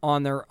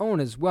on their own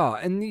as well.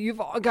 And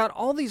you've got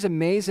all these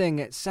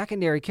amazing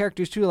secondary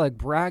characters too, like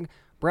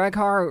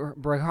Braghara,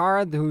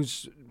 who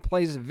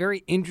plays a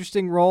very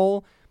interesting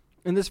role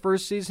in this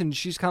first season.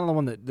 She's kind of the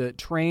one that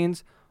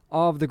trains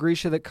all of the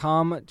Grisha that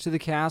come to the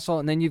castle.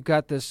 And then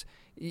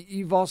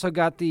you've also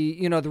got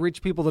the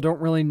rich people that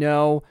don't really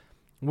know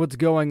what's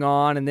going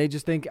on, and they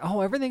just think,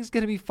 oh, everything's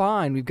going to be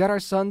fine. We've got our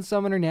sun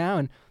summoner now,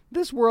 and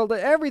this world,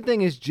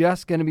 everything is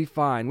just going to be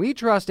fine. We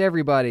trust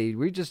everybody.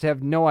 We just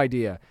have no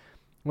idea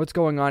what's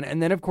going on.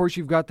 And then, of course,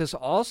 you've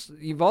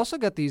also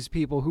got these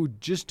people who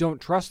just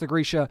don't trust the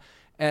Grisha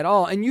at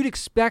all, and you'd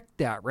expect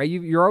that, right?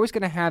 You're always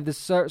going to have this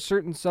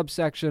certain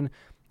subsection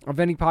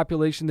of any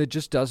population that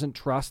just doesn't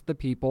trust the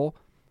people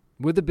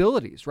with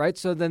abilities, right?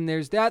 So then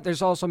there's that.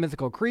 There's also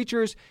mythical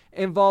creatures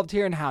involved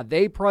here and how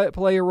they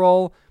play a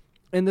role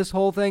in this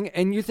whole thing.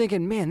 And you're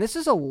thinking, man, this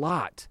is a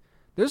lot.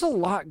 There's a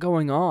lot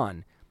going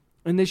on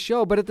in this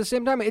show. But at the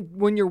same time,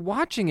 when you're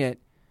watching it,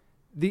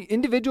 the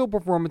individual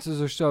performances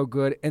are so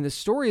good and the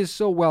story is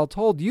so well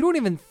told, you don't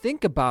even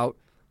think about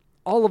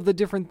all of the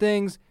different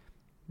things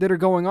that are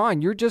going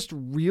on. You're just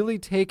really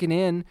taken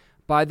in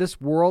by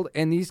this world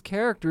and these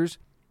characters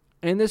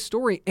and this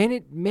story. And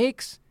it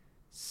makes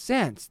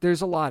sense.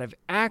 There's a lot of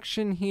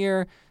action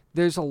here.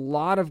 There's a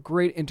lot of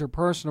great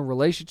interpersonal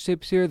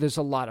relationships here. There's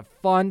a lot of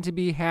fun to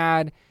be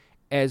had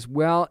as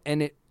well.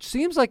 And it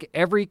seems like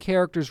every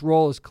character's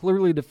role is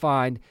clearly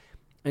defined,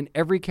 and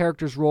every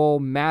character's role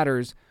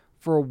matters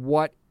for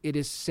what it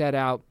is set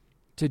out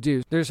to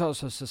do. There's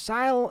also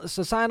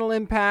societal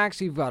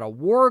impacts. You've got a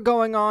war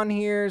going on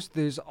here. So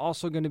there's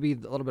also going to be a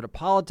little bit of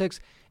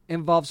politics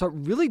involved. So it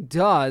really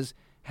does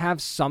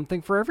have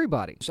something for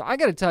everybody. So I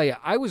got to tell you,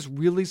 I was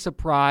really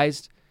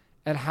surprised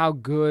at how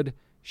good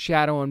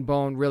Shadow and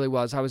Bone really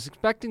was. I was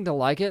expecting to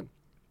like it,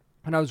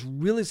 and I was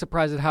really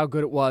surprised at how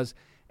good it was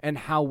and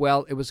how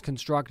well it was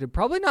constructed.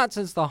 Probably not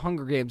since the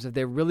Hunger Games have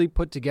they really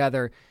put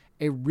together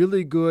a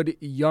really good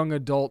young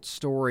adult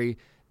story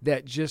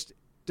that just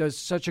does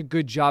such a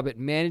good job at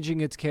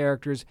managing its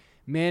characters,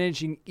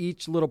 managing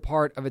each little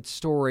part of its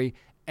story,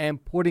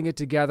 and putting it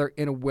together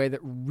in a way that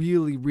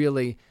really,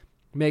 really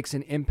makes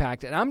an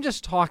impact. And I'm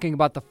just talking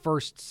about the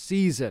first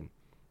season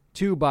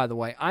too, by the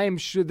way. I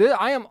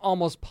am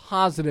almost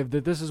positive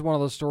that this is one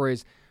of those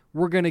stories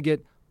we're going to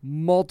get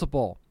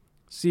multiple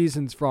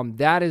seasons from.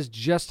 That is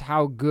just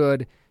how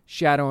good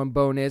Shadow and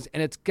Bone is,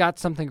 and it's got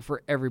something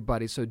for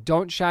everybody. So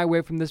don't shy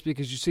away from this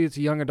because you see it's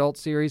a young adult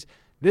series.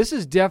 This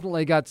has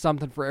definitely got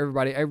something for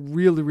everybody. I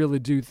really, really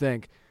do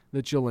think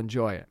that you'll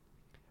enjoy it.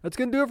 That's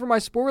going to do it for my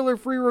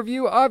spoiler-free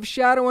review of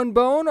Shadow and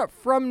Bone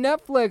from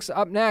Netflix.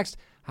 Up next,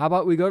 how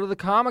about we go to the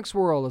comics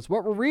world? It's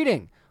what we're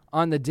reading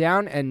on the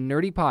Down and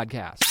Nerdy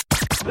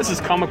Podcast. This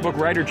is comic book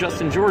writer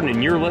Justin Jordan,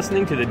 and you're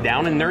listening to the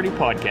Down and Nerdy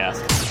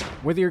Podcast.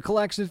 Whether your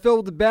collection is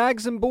filled with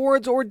bags and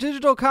boards or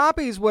digital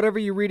copies, whatever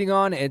you're reading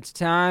on, it's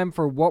time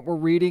for what we're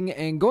reading.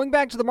 And going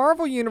back to the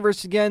Marvel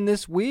Universe again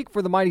this week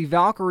for the Mighty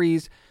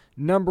Valkyries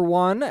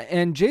 #1.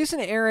 And Jason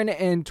Aaron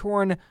and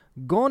Torun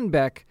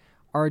Gonbeck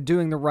are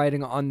doing the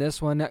writing on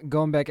this one.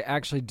 Gonbeck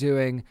actually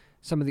doing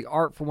some of the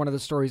art for one of the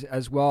stories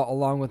as well,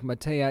 along with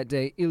Matea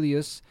de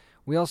Ilius.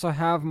 We also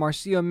have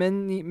Marcio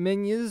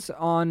Menyes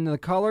on the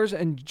colors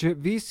and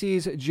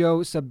VC's Joe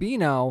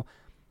Sabino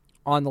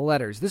on the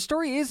letters. This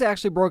story is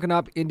actually broken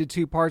up into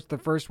two parts. The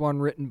first one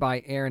written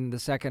by Aaron, the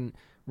second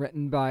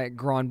written by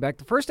Gronbeck.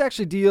 The first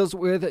actually deals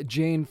with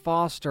Jane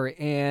Foster,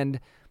 and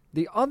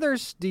the other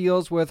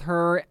deals with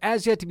her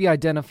as yet to be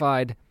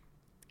identified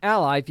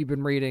ally, if you've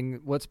been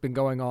reading what's been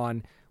going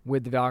on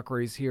with the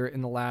Valkyries here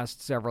in the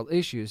last several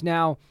issues.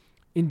 Now,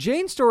 in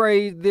Jane's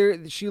story,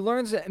 she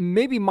learns,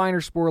 maybe minor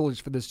spoilers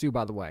for this too,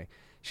 by the way.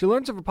 She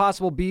learns of a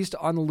possible beast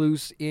on the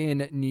loose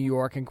in New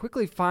York and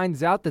quickly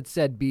finds out that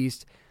said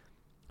beast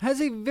has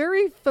a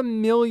very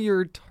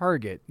familiar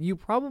target. You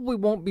probably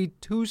won't be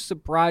too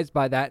surprised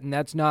by that, and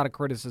that's not a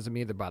criticism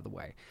either, by the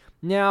way.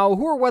 Now,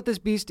 who or what this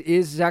beast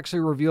is actually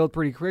revealed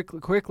pretty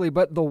quickly,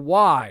 but the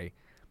why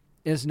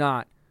is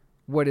not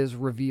what is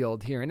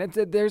revealed here. And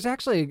there's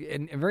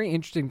actually a very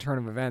interesting turn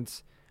of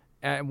events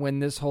when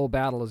this whole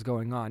battle is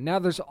going on. Now,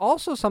 there's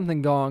also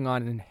something going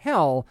on in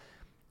Hell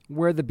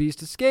where the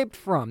beast escaped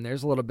from.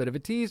 There's a little bit of a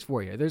tease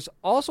for you. There's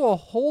also a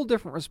whole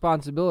different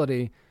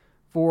responsibility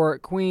for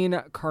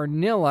Queen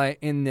Carnilla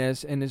in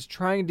this, and she's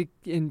trying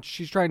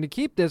to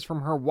keep this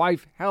from her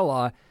wife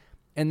Hela,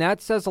 and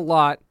that says a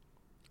lot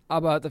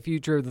about the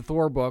future of the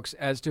Thor books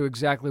as to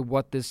exactly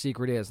what this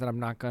secret is that I'm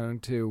not going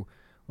to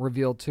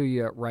reveal to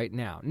you right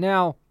now.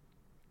 Now,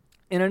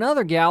 in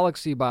another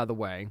galaxy, by the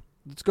way,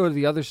 let's go to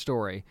the other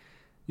story.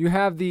 You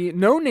have the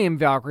no-name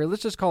Valkyrie,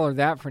 let's just call her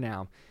that for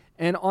now,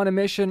 and on a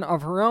mission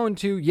of her own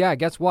to,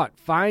 guess what?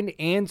 Find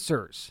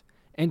answers.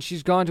 And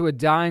she's gone to a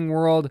dying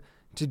world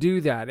to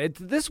do that.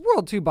 This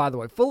world, too, by the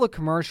way, full of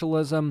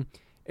commercialism.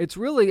 It's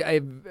really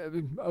a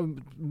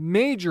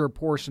major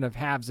portion of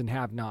haves and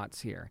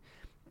have-nots here.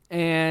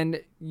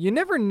 And you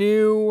never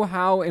knew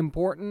how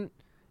important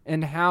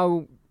and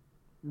how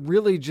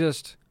really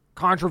just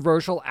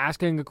controversial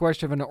asking a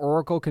question of an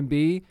oracle can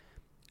be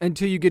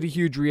until you get a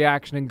huge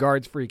reaction and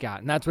guards freak out.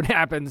 And that's what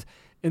happens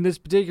in this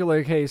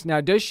particular case. Now,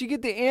 does she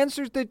get the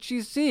answers that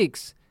she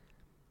seeks?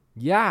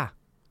 Yeah,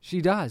 she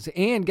does.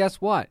 And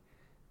guess what?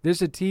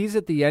 There's a tease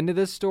at the end of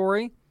this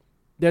story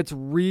that's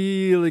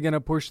really going to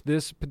push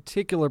this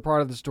particular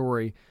part of the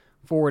story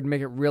forward and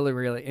make it really,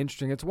 really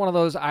interesting. It's one of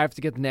those I have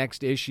to get the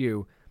next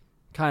issue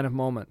kind of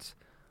moments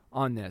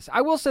on this.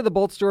 I will say that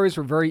both stories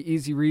were very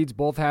easy reads.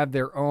 Both have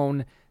their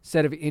own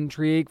set of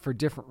intrigue for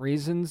different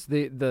reasons.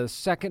 The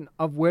second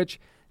of which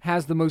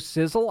has the most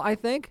sizzle, I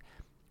think,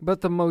 but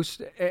the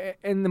most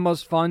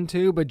fun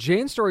too. But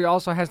Jane's story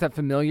also has that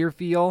familiar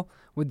feel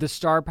with the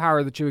star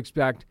power that you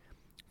expect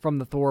from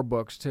the Thor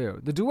books too.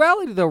 The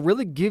duality, though,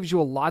 really gives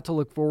you a lot to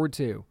look forward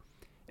to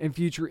in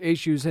future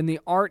issues, and the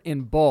art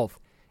in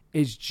both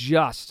is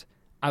just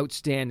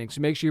outstanding.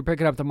 So make sure you're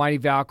picking up the Mighty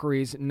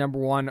Valkyries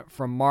 #1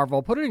 from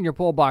Marvel. Put it in your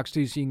pull box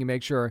too, so you can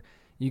make sure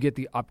you get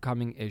the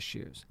upcoming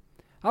issues.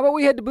 How about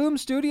we head to Boom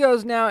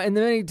Studios now and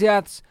the many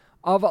deaths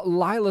of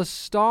Lila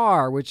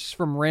Starr, which is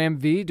from Ram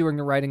V doing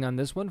the writing on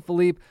this one.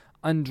 Philippe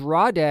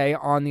Andrade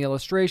on the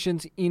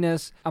illustrations.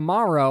 Ines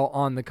Amaro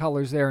on the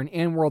colors there, and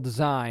AndWorld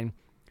Design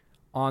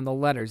on the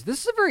letters.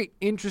 This is a very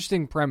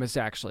interesting premise,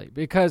 actually,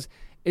 because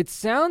it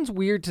sounds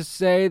weird to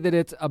say that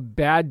it's a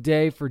bad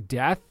day for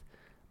Death,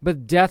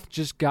 but Death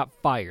just got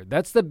fired.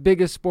 That's the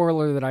biggest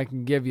spoiler that I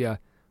can give you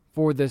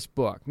for this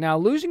book. Now,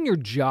 losing your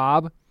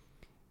job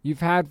you've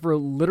had for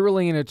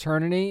literally an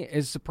eternity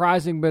is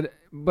surprising,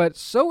 but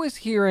so is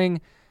hearing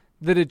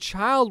that a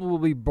child will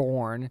be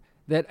born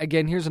that,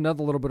 again, here's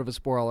another little bit of a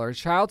spoiler, a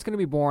child's going to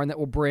be born that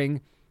will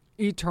bring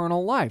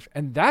eternal life,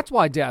 and that's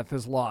why Death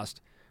has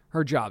lost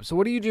her job. So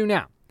what do you do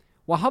now?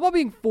 Well, how about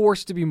being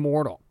forced to be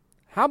mortal?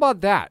 How about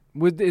that?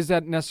 Is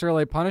that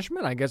necessarily a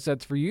punishment? I guess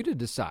that's for you to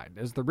decide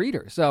as the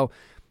reader. So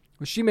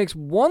she makes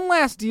one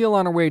last deal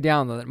on her way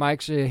down, though, that might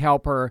actually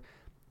help her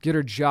get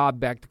her job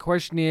back. The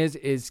question is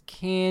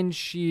can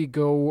she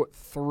go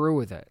through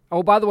with it?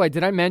 Oh, by the way,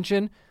 did I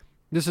mention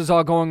this is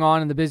all going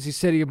on in the busy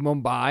city of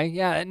Mumbai?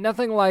 Yeah,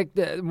 nothing like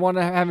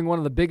having one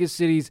of the biggest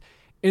cities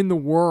in the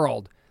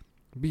world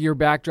be your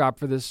backdrop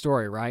for this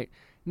story, right?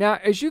 Now,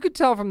 as you could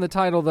tell from the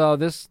title, though,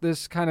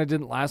 this kind of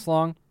didn't last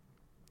long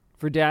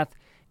for Death.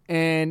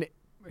 And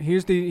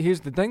here's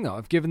the thing, though.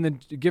 If given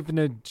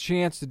the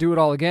chance to do it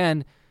all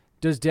again,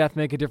 does death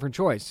make a different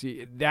choice?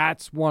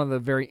 That's one of the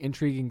very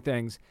intriguing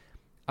things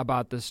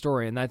about this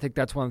story, and I think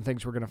that's one of the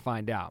things we're going to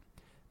find out.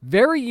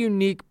 Very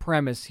unique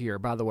premise here,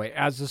 by the way,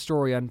 as the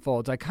story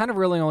unfolds. I kind of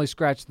really only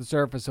scratched the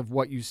surface of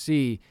what you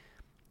see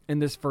in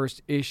this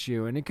first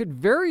issue, and it could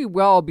very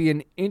well be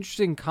an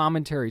interesting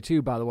commentary,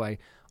 too, by the way,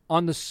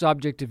 on the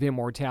subject of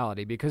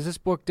immortality, because this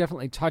book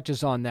definitely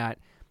touches on that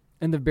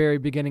in the very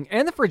beginning,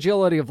 and the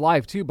fragility of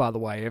life, too, by the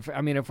way. If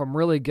I'm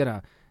really going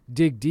to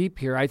dig deep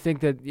here, I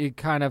think that it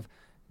kind of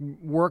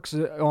works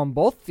on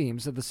both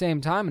themes at the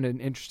same time in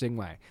an interesting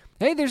way.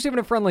 Hey, there's even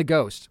a friendly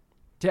ghost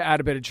to add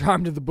a bit of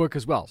charm to the book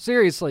as well.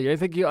 Seriously, I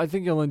think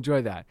you'll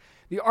enjoy that.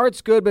 The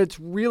art's good, but it's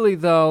really,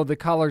 though, the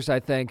colors, I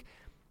think,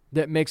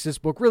 that makes this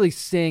book really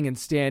sing and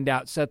stand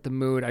out, set the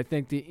mood. I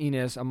think the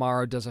Inés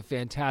Amaro does a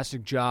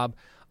fantastic job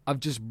of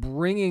just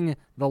bringing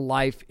the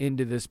life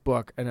into this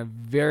book in a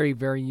very,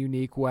 very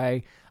unique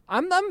way.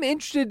 I'm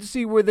interested to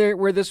see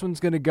where this one's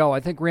going to go. I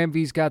think Ram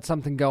V's got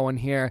something going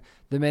here.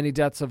 The Many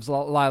Deaths of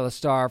Lila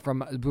Starr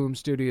from Boom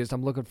Studios.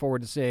 I'm looking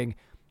forward to seeing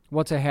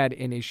what's ahead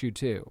in issue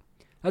 2.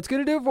 That's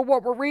going to do it for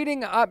what we're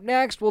reading. Up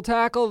next, we'll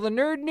tackle the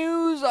nerd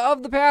news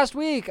of the past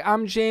week.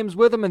 I'm James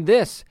Witham, and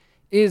this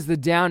is the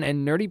Down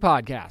and Nerdy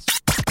Podcast.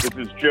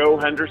 This is Joe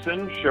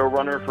Henderson,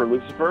 showrunner for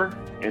Lucifer,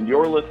 and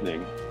you're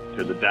listening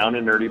to the Down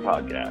and Nerdy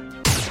Podcast.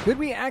 Could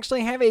we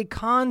actually have a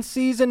con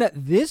season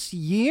this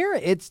year?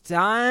 It's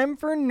time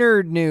for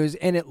nerd news,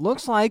 and it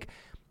looks like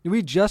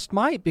we just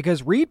might,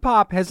 because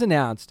ReedPop has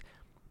announced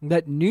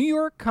that New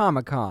York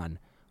Comic Con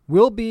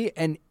will be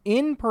an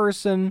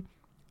in-person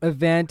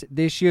event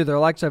this year. They're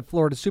like to have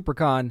Florida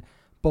SuperCon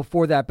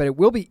before that, but it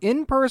will be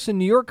in-person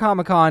New York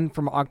Comic Con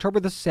from October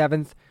the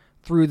 7th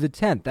through the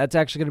 10th. That's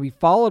actually going to be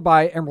followed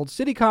by Emerald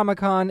City Comic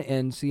Con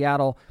in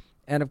Seattle,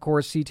 and of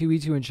course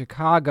C2E2 in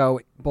Chicago,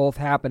 both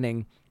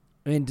happening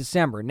in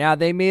December. Now,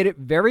 they made it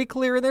very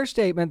clear in their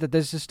statement that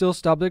this is still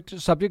subject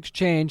to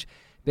change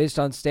based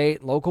on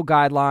state, local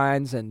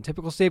guidelines, and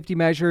typical safety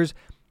measures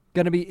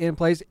going to be in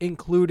place,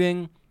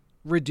 including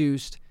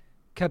reduced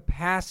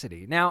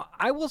capacity. Now,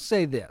 I will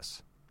say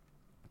this.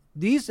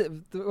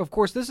 Of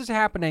course, this is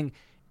happening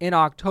in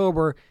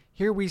October.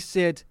 Here we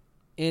sit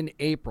in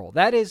April.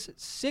 That is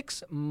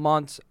 6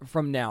 months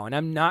from now, and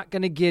I'm not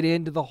going to get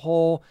into the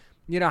whole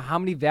how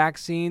many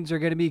vaccines are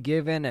going to be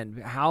given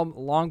and how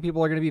long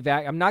people are going to be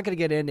vaccinated. I'm not going to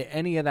get into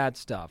any of that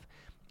stuff.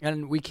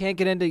 And we can't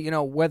get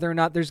into, whether or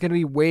not there's going to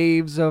be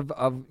waves of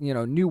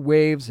new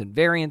waves and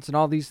variants and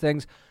all these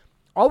things.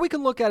 All we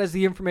can look at is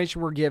the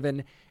information we're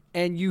given,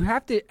 and you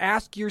have to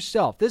ask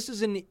yourself, this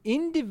is an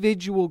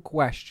individual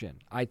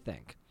question, I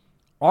think.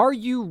 Are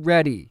you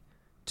ready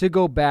to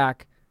go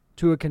back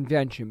to a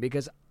convention?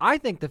 Because I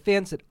think the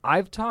fans that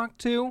I've talked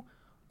to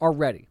are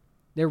ready.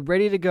 They're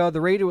ready to go.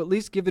 They're ready to at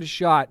least give it a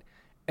shot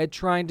at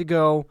trying to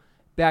go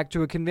back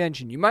to a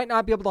convention. You might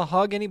not be able to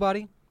hug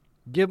anybody,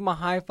 give them a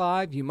high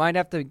five. You might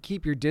have to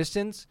keep your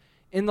distance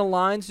in the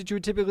lines that you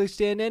would typically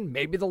stand in.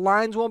 Maybe the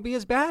lines won't be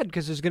as bad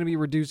because there's going to be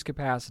reduced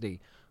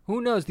capacity.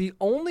 Who knows? The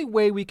only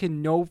way we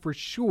can know for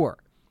sure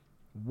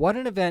what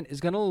an event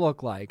is going to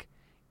look like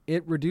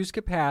at reduced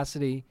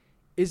capacity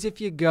is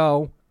if you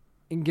go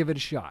and give it a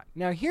shot.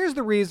 Now, here's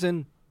the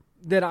reason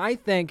that I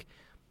think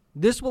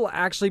this will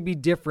actually be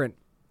different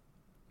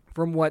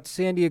from what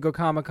San Diego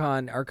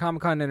Comic-Con, or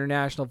Comic-Con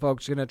International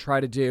folks are going to try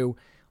to do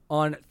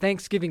on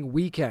Thanksgiving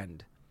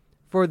weekend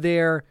for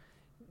their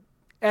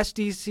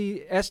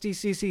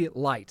SDCC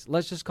Light.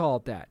 Let's just call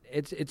it that.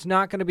 It's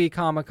not going to be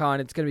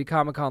Comic-Con. It's going to be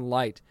Comic-Con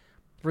Light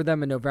for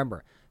them in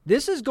November.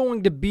 This is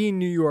going to be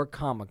New York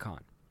Comic-Con,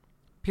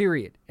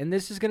 period. And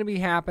this is going to be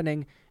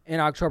happening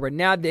in October.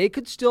 Now, they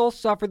could still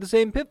suffer the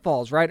same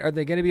pitfalls, right? Are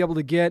they going to be able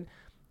to get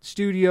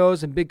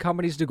studios and big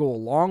companies to go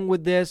along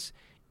with this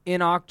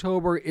in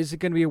October? Is it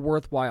going to be a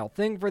worthwhile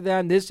thing for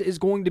them? This is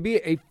going to be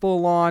a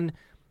full-on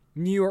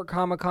New York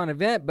Comic-Con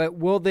event, but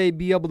will they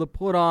be able to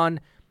put on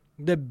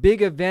the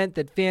big event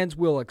that fans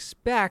will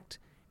expect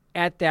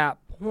at that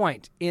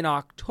point in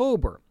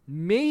October?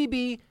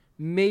 Maybe,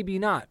 maybe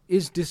not.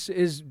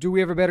 Do we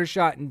have a better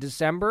shot in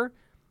December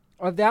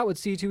of that with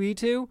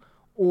C2E2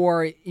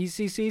 or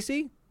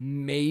ECCC?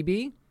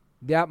 Maybe.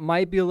 That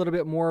might be a little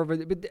bit more of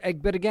a...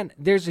 But again,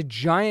 there's a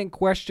giant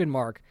question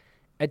mark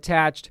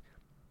attached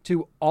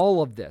to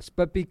all of this.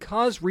 But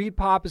because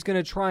ReedPop is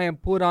going to try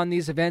and put on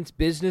these events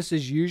business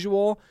as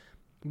usual,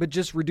 but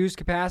just reduce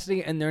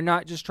capacity, and they're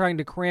not just trying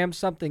to cram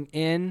something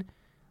in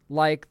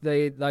like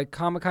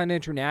Comic-Con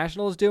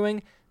International is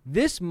doing,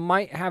 this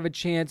might have a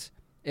chance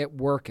at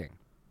working.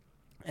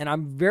 And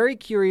I'm very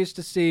curious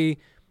to see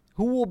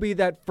who will be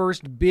that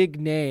first big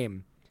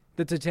name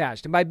that's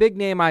attached. And by big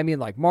name, I mean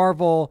like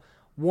Marvel,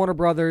 Warner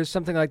Brothers,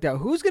 something like that.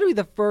 Who's going to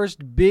be the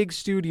first big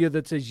studio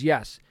that says,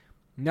 yes,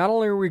 not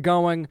only are we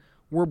going,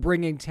 we're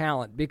bringing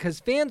talent? Because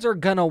fans are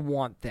going to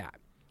want that.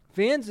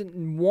 Fans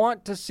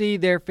want to see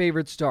their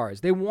favorite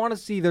stars. They want to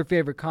see their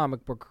favorite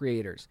comic book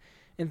creators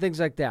and things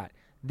like that.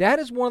 That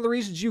is one of the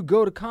reasons you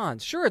go to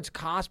cons. Sure, it's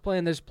cosplay,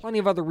 and there's plenty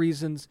of other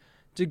reasons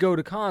to go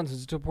to cons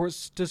and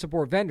to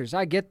support vendors.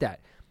 I get that.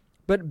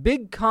 But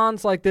big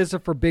cons like this are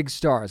for big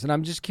stars, and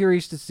I'm just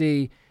curious to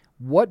see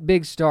what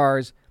big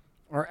stars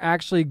are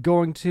actually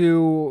going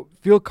to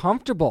feel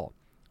comfortable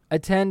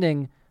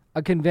attending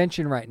a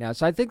convention right now.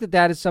 So I think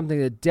that is something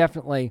that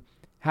definitely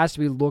has to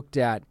be looked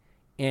at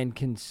and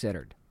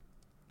considered.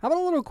 How about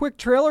a little quick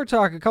trailer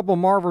talk? A couple of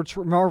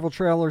Marvel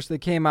trailers that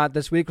came out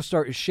this week. We'll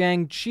start with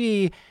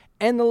Shang-Chi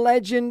and the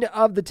Legend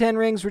of the Ten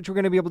Rings, which we're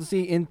going to be able to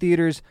see in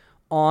theaters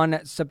on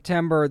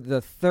September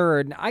the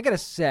 3rd. Now, I got to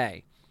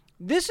say,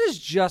 this is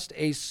just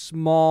a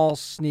small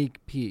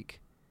sneak peek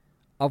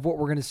of what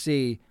we're going to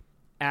see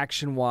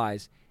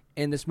action-wise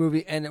in this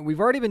movie. And we've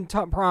already been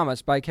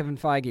promised by Kevin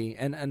Feige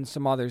and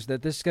some others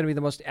that this is going to be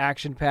the most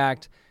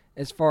action-packed,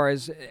 as far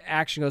as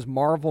action goes,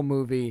 Marvel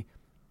movie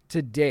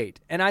to date.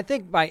 And I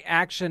think by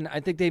action,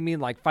 I think they mean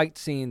like fight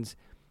scenes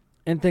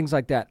and things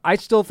like that. I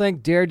still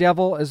think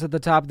Daredevil is at the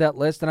top of that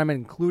list, and I'm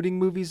including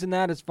movies in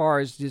that as far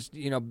as just,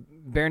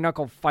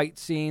 bare-knuckle fight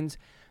scenes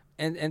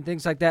and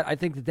things like that. I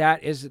think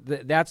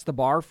that's the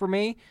bar for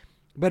me.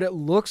 But it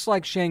looks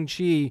like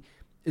Shang-Chi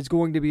is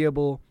going to be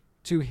able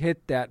to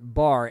hit that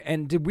bar.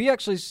 And did we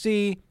actually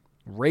see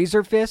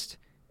Razor Fist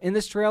in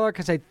this trailer?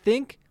 Because I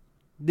think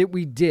that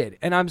we did,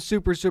 and I'm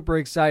super, super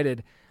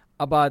excited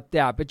about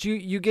that. But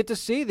you get to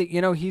see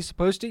that, he's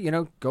supposed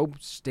to, go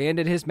stand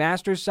at his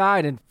master's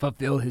side and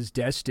fulfill his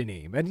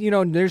destiny. But,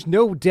 there's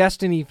no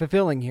destiny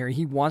fulfilling here.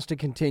 He wants to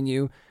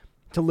continue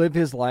to live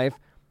his life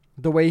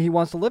the way he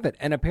wants to live it.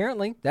 And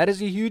apparently that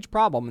is a huge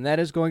problem, and that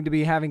is going to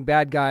be having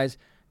bad guys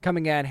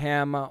coming at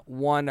him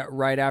one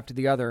right after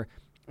the other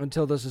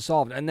until this is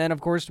solved. And then, of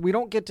course, we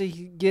don't get to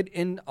get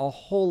in a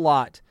whole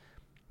lot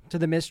to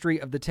the mystery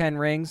of the Ten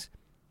Rings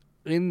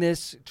in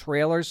this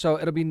trailer, so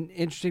it'll be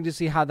interesting to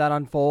see how that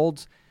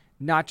unfolds,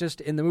 not just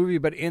in the movie,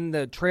 but in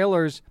the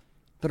trailers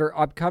that are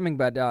upcoming.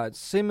 But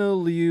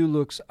Simu Liu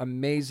looks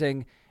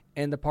amazing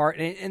in the part,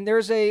 and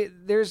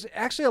there's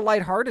actually a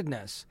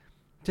lightheartedness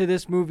to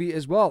this movie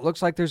as well. It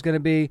looks like there's going to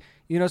be,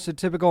 some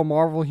typical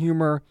Marvel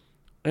humor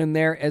in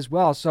there as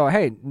well. So,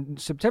 hey,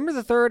 September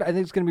the 3rd, I think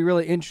it's going to be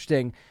really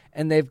interesting.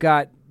 And they've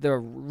got the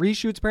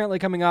reshoots apparently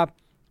coming up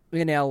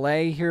in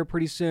LA here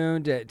pretty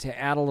soon to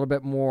add a little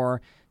bit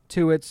more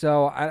to it.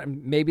 So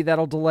maybe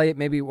that'll delay it.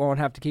 Maybe we won't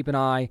have to keep an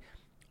eye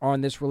on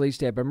this release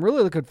date. But I'm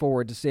really looking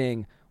forward to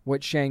seeing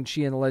what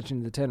Shang-Chi and the Legend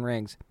of the Ten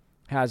Rings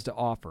has to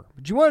offer.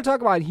 But you want to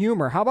talk about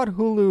humor? How about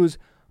Hulu's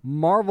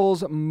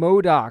Marvel's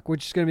MODOK,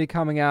 which is going to be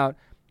coming out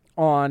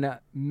on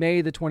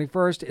May the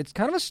 21st. It's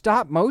kind of a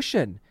stop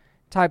motion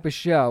type of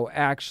show,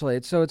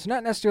 actually. So it's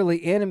not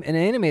necessarily an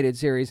animated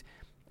series.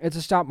 It's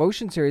a stop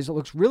motion series. It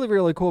looks really,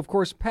 really cool. Of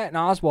course, Patton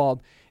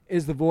Oswalt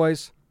is the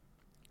voice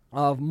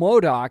of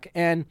MODOK.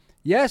 And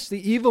yes,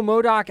 the evil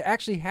MODOK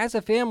actually has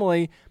a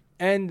family,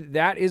 and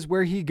that is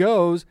where he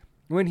goes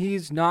when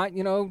he's not,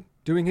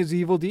 doing his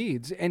evil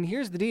deeds. And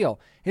here's the deal.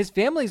 His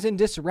family's in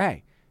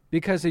disarray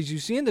because, as you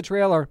see in the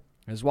trailer,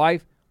 his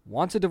wife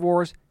wants a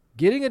divorce,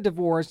 getting a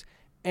divorce,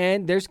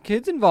 and there's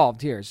kids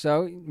involved here.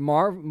 So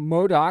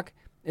MODOK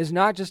is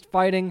not just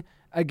fighting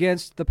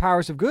against the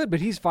powers of good,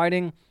 but he's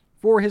fighting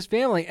for his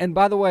family. And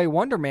by the way,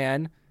 Wonder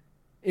Man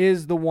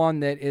is the one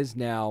that is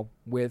now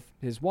with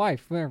his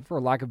wife,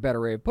 for lack of a better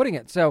way of putting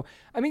it. So,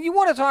 you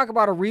want to talk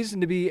about a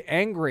reason to be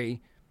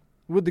angry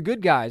with the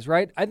good guys,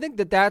 right? I think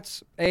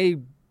that's a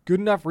good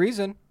enough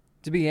reason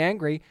to be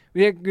angry.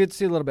 We get to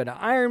see a little bit of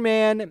Iron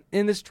Man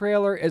in this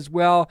trailer as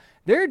well.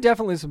 There are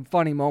definitely some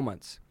funny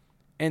moments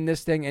in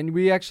this thing. And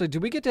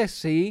did we get to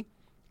see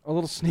a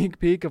little sneak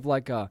peek of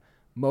like a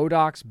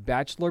MODOK's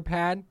bachelor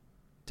pad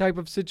type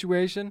of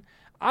situation?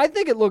 I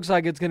think it looks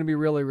like it's going to be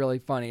really, really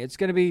funny. It's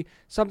going to be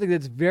something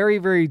that's very,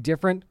 very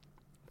different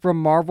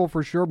from Marvel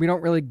for sure. We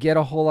don't really get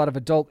a whole lot of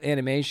adult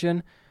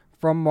animation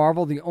from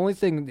Marvel. The only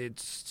thing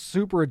that's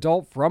super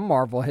adult from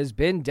Marvel has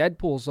been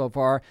Deadpool so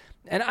far.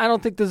 And I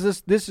don't think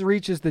this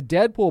reaches the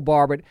Deadpool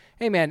bar, but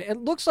hey man, it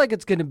looks like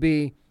it's going to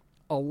be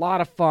a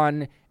lot of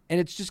fun, and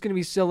it's just going to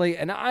be silly,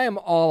 and I am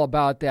all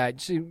about that.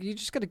 So you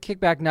just got to kick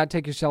back and not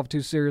take yourself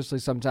too seriously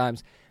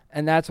sometimes,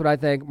 and that's what I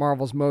think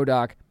Marvel's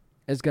MODOK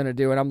is going to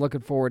do, and I'm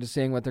looking forward to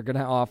seeing what they're going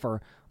to offer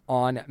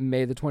on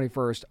May the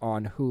 21st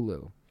on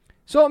Hulu.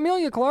 So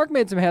Emilia Clarke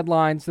made some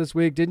headlines this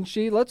week, didn't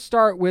she? Let's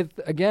start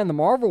with, again, the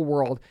Marvel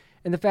world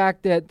and the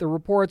fact that the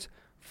reports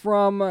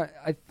from,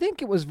 I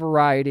think it was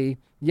Variety,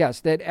 yes,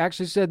 that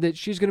actually said that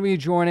she's going to be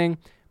joining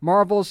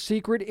Marvel's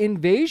Secret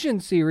Invasion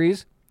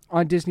series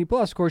on Disney+.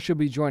 Of course, she'll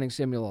be joining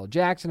Samuel L.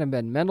 Jackson and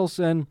Ben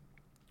Mendelsohn.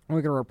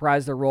 We're going to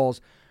reprise their roles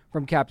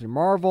from Captain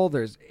Marvel.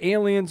 There's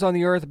aliens on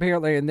the Earth,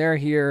 apparently, and they're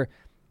here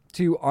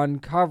to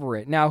uncover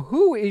it. Now,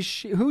 who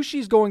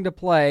she's going to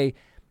play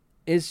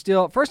is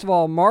still... First of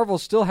all, Marvel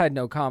still had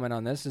no comment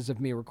on this as of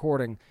me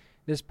recording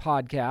this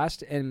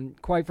podcast,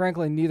 and quite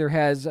frankly, neither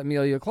has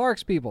Emilia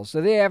Clarke's people,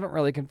 so they haven't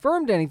really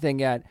confirmed anything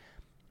yet,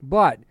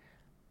 but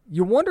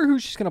you wonder who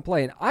she's going to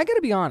play, and I got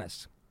to be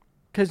honest,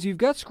 because you've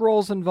got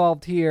Skrulls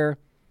involved here.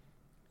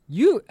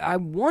 I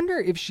wonder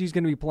if she's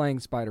going to be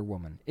playing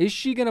Spider-Woman. Is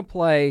she going to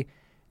play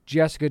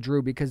Jessica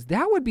Drew? Because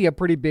that would be a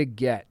pretty big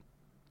get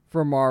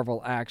for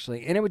Marvel,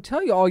 actually. And it would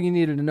tell you all you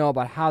needed to know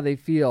about how they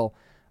feel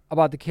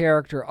about the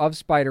character of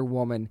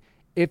Spider-Woman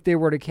if they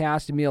were to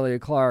cast Emilia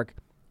Clarke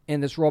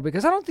in this role.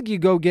 Because I don't think you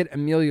go get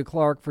Emilia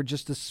Clarke for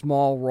just a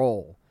small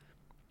role,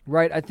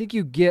 right? I think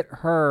you get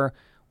her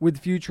with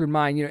future in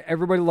mind. You know,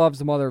 everybody loves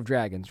the Mother of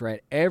Dragons,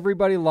 right?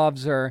 Everybody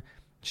loves her.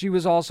 She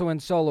was also in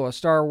Solo, a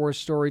Star Wars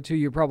story, too.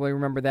 You probably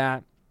remember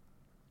that.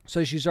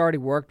 So she's already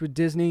worked with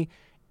Disney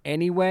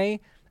anyway.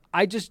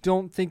 I just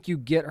don't think you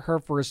get her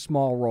for a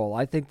small role.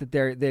 I think that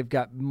they've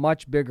got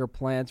much bigger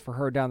plans for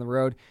her down the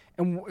road.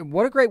 And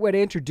what a great way to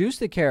introduce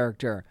the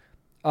character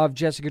of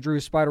Jessica Drew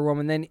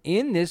Spider-Woman then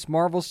in this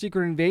Marvel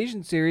Secret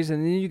Invasion series,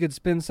 and then you could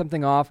spin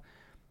something off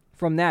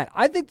from that.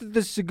 I think that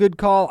this is a good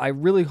call. I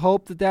really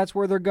hope that that's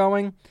where they're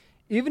going.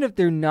 Even if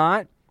they're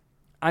not,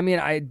 I mean,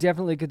 I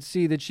definitely could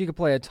see that she could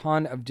play a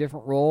ton of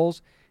different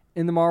roles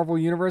in the Marvel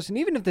Universe. And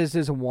even if this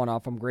is a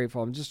one-off, I'm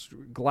grateful. I'm just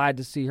glad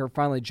to see her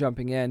finally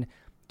jumping in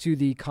to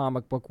the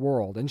comic book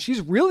world. And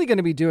she's really going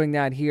to be doing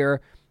that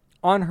here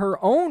on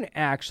her own,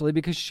 actually,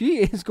 because she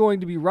is going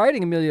to be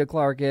writing, Emilia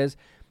Clarke is,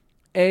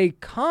 a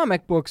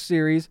comic book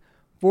series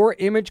for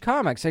Image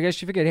Comics. I guess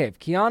she figured, hey, if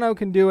Keanu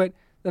can do it,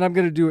 then I'm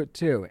going to do it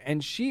too.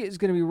 And she is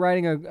going to be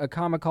writing a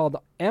comic called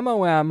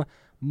MOM,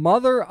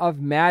 Mother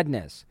of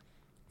Madness,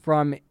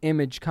 from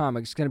Image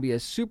Comics. It's going to be a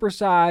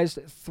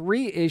supersized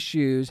 3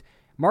 issues.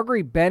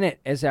 Marguerite Bennett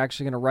is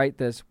actually going to write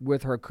this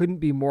with her. Couldn't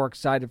be more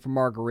excited for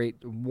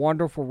Marguerite.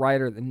 Wonderful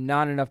writer that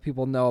not enough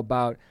people know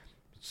about.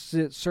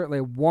 Certainly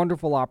a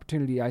wonderful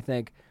opportunity, I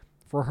think,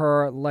 for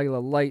her.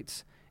 Layla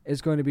Lights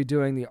is going to be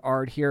doing the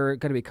art here.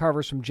 Going to be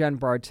covers from Jen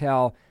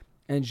Bartel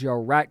and Joe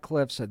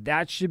Ratcliffe, so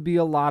that should be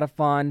a lot of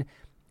fun.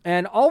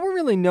 And all we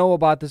really know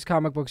about this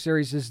comic book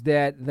series is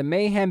that the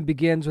mayhem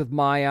begins with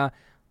Maya,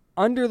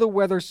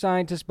 under-the-weather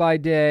scientist by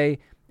day,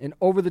 an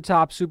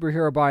over-the-top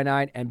superhero by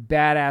night, and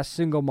badass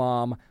single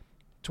mom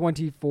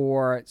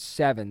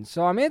 24/7.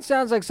 So, I mean, it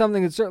sounds like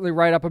something that's certainly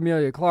right up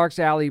Emilia Clarke's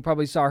alley. You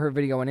probably saw her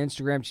video on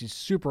Instagram. She's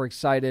super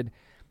excited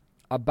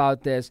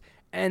about this.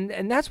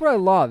 And that's what I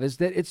love, is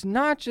that it's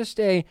not just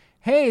a,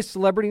 hey,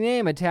 celebrity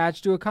name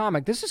attached to a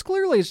comic. This is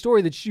clearly a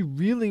story that she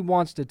really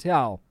wants to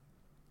tell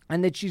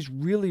and that she's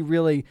really,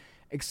 really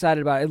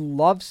excited about. I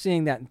love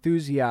seeing that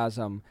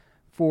enthusiasm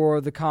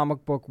for the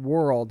comic book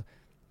world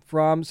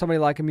from somebody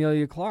like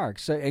Emilia Clarke.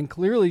 So, and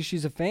clearly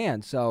she's a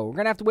fan. So we're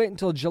going to have to wait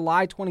until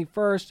July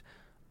 21st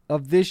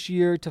of this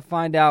year to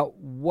find out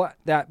what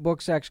that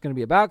book's actually going to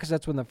be about, because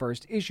that's when the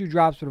first issue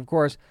drops. But, of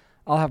course,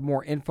 I'll have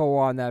more info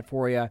on that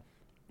for you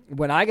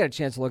when I get a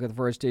chance to look at the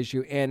first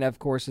issue, and, of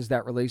course, as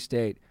that release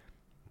date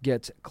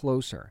gets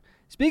closer.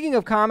 Speaking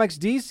of comics,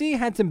 DC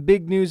had some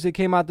big news that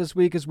came out this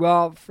week as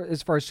well.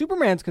 As far as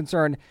Superman's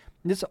concerned,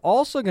 this is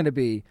also going to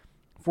be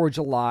for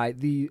July.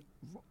 The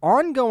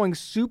ongoing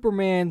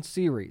Superman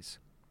series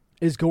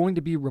is going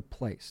to be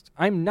replaced.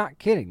 I'm not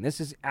kidding.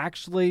 This is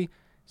actually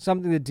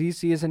something that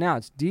DC has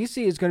announced.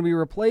 DC is going to be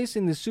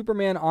replacing the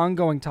Superman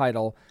ongoing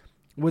title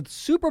with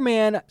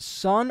Superman,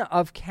 Son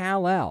of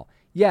Kal-El.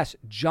 Yes,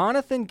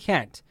 Jonathan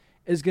Kent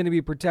is going to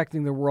be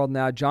protecting the world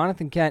now.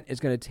 Jonathan Kent is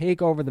going to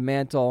take over the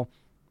mantle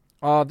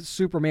of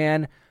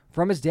Superman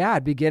from his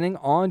dad beginning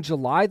on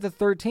July the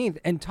 13th.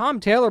 And Tom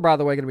Taylor, by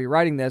the way, going to be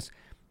writing this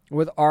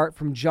with art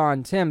from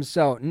John Tim.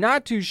 So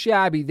not too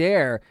shabby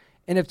there.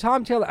 And if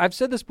Tom Taylor, I've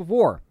said this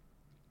before,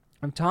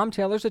 if Tom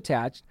Taylor's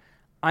attached,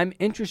 I'm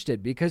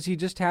interested, because he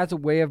just has a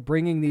way of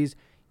bringing these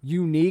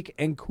unique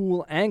and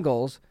cool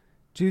angles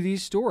to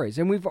these stories.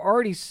 And we've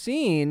already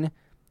seen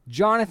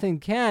Jonathan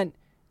Kent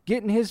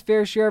getting his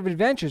fair share of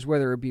adventures,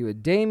 whether it be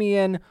with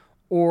Damian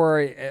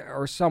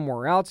or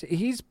somewhere else.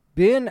 He's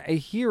been a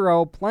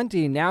hero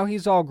plenty. Now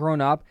he's all grown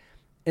up,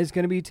 is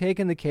going to be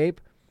taking the cape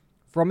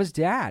from his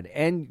dad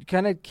and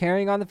kind of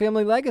carrying on the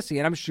family legacy.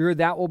 And I'm sure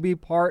that will be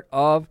part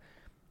of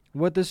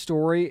what the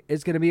story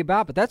is going to be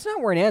about. But that's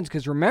not where it ends,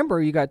 because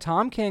remember, you got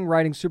Tom King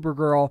writing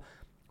Supergirl,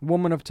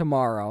 Woman of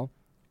Tomorrow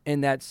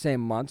in that same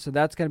month. So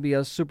that's going to be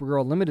a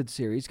Supergirl limited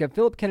series. You got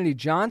Philip Kennedy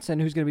Johnson,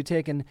 who's going to be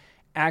taking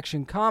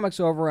Action Comics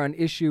over on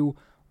issue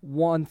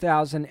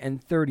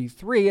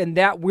 1033, and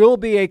that will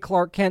be a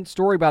Clark Kent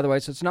story, by the way,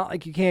 so it's not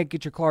like you can't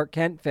get your Clark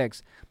Kent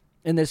fix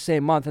in this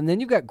same month. And then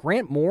you've got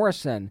Grant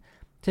Morrison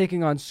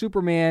taking on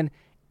Superman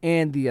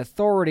and the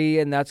Authority,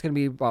 and that's going to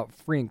be about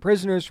freeing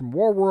prisoners from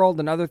Warworld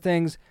and other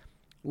things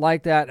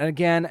like that. And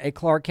again, a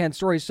Clark Kent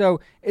story. So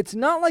it's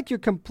not like you're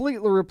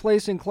completely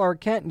replacing Clark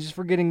Kent and just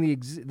forgetting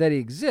that he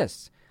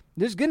exists.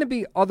 There's going to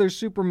be other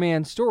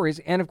Superman stories,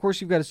 and of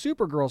course you've got a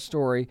Supergirl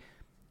story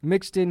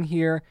mixed in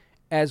here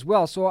as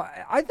well. So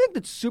I think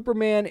that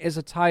Superman is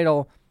a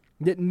title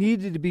that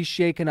needed to be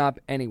shaken up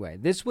anyway.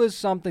 This was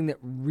something that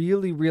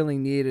really, really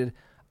needed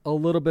a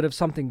little bit of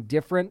something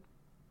different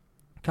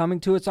coming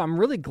to it. So I'm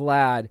really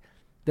glad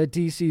that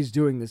DC is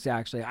doing this,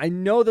 actually. I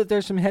know that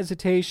there's some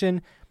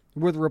hesitation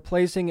with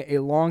replacing a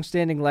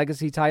long-standing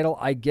legacy title.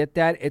 I get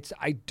that.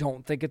 I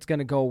don't think it's going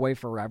to go away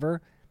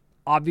forever.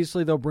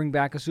 Obviously, they'll bring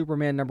back a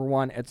Superman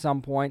 #1 at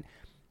some point.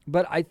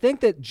 But I think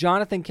that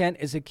Jonathan Kent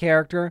is a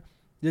character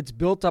that's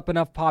built up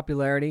enough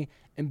popularity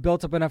and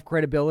built up enough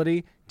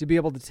credibility to be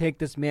able to take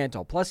this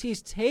mantle. Plus,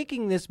 he's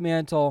taking this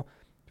mantle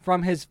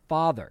from his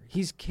father.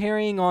 He's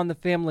carrying on the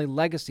family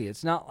legacy.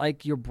 It's not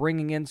like you're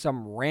bringing in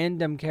some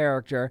random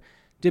character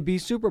to be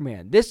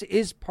Superman. This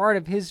is part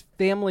of his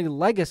family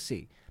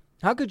legacy.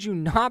 How could you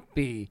not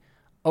be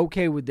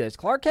okay with this?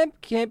 Clark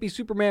Kent can't be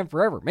Superman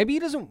forever. Maybe he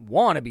doesn't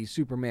want to be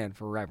Superman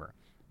forever.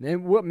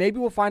 Maybe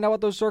we'll find out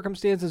what those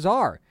circumstances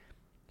are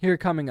here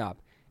coming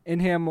up, in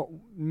him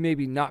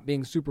maybe not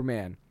being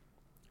Superman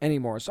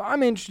anymore. So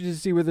I'm interested to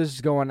see where this is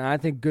going. I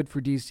think good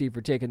for DC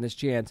for taking this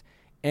chance.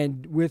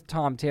 And with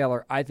Tom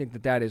Taylor, I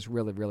think that is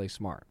really, really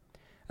smart.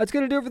 That's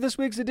going to do it for this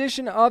week's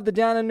edition of the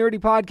Down and Nerdy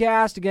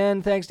podcast.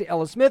 Again, thanks to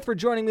Ella Smith for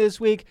joining me this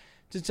week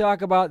to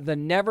talk about The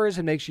Nevers.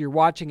 And make sure you're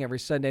watching every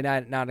Sunday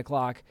night at 9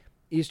 o'clock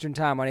Eastern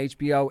Time on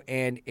HBO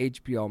and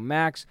HBO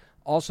Max.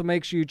 Also,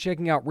 make sure you're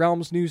checking out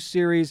Realm's new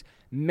series,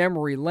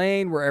 Memory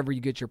Lane, wherever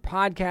you get your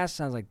podcasts.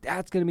 Sounds like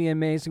that's going to be an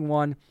amazing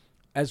one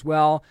as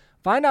well.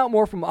 Find out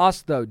more from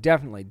us, though,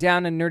 definitely.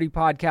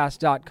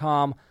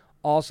 downandnerdypodcast.com.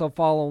 Also,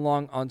 follow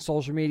along on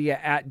social media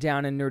at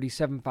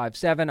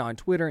downandnerdy757 on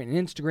Twitter and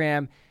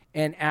Instagram,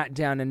 and at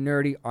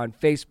downandnerdy on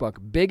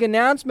Facebook. Big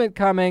announcement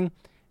coming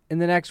in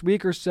the next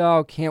week or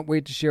so. Can't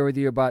wait to share with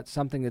you about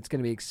something that's going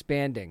to be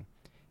expanding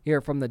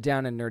here from the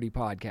Down and Nerdy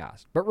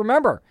podcast. But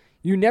remember,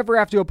 you never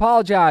have to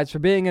apologize for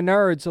being a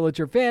nerd, so let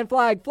your fan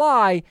flag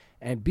fly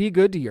and be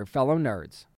good to your fellow nerds.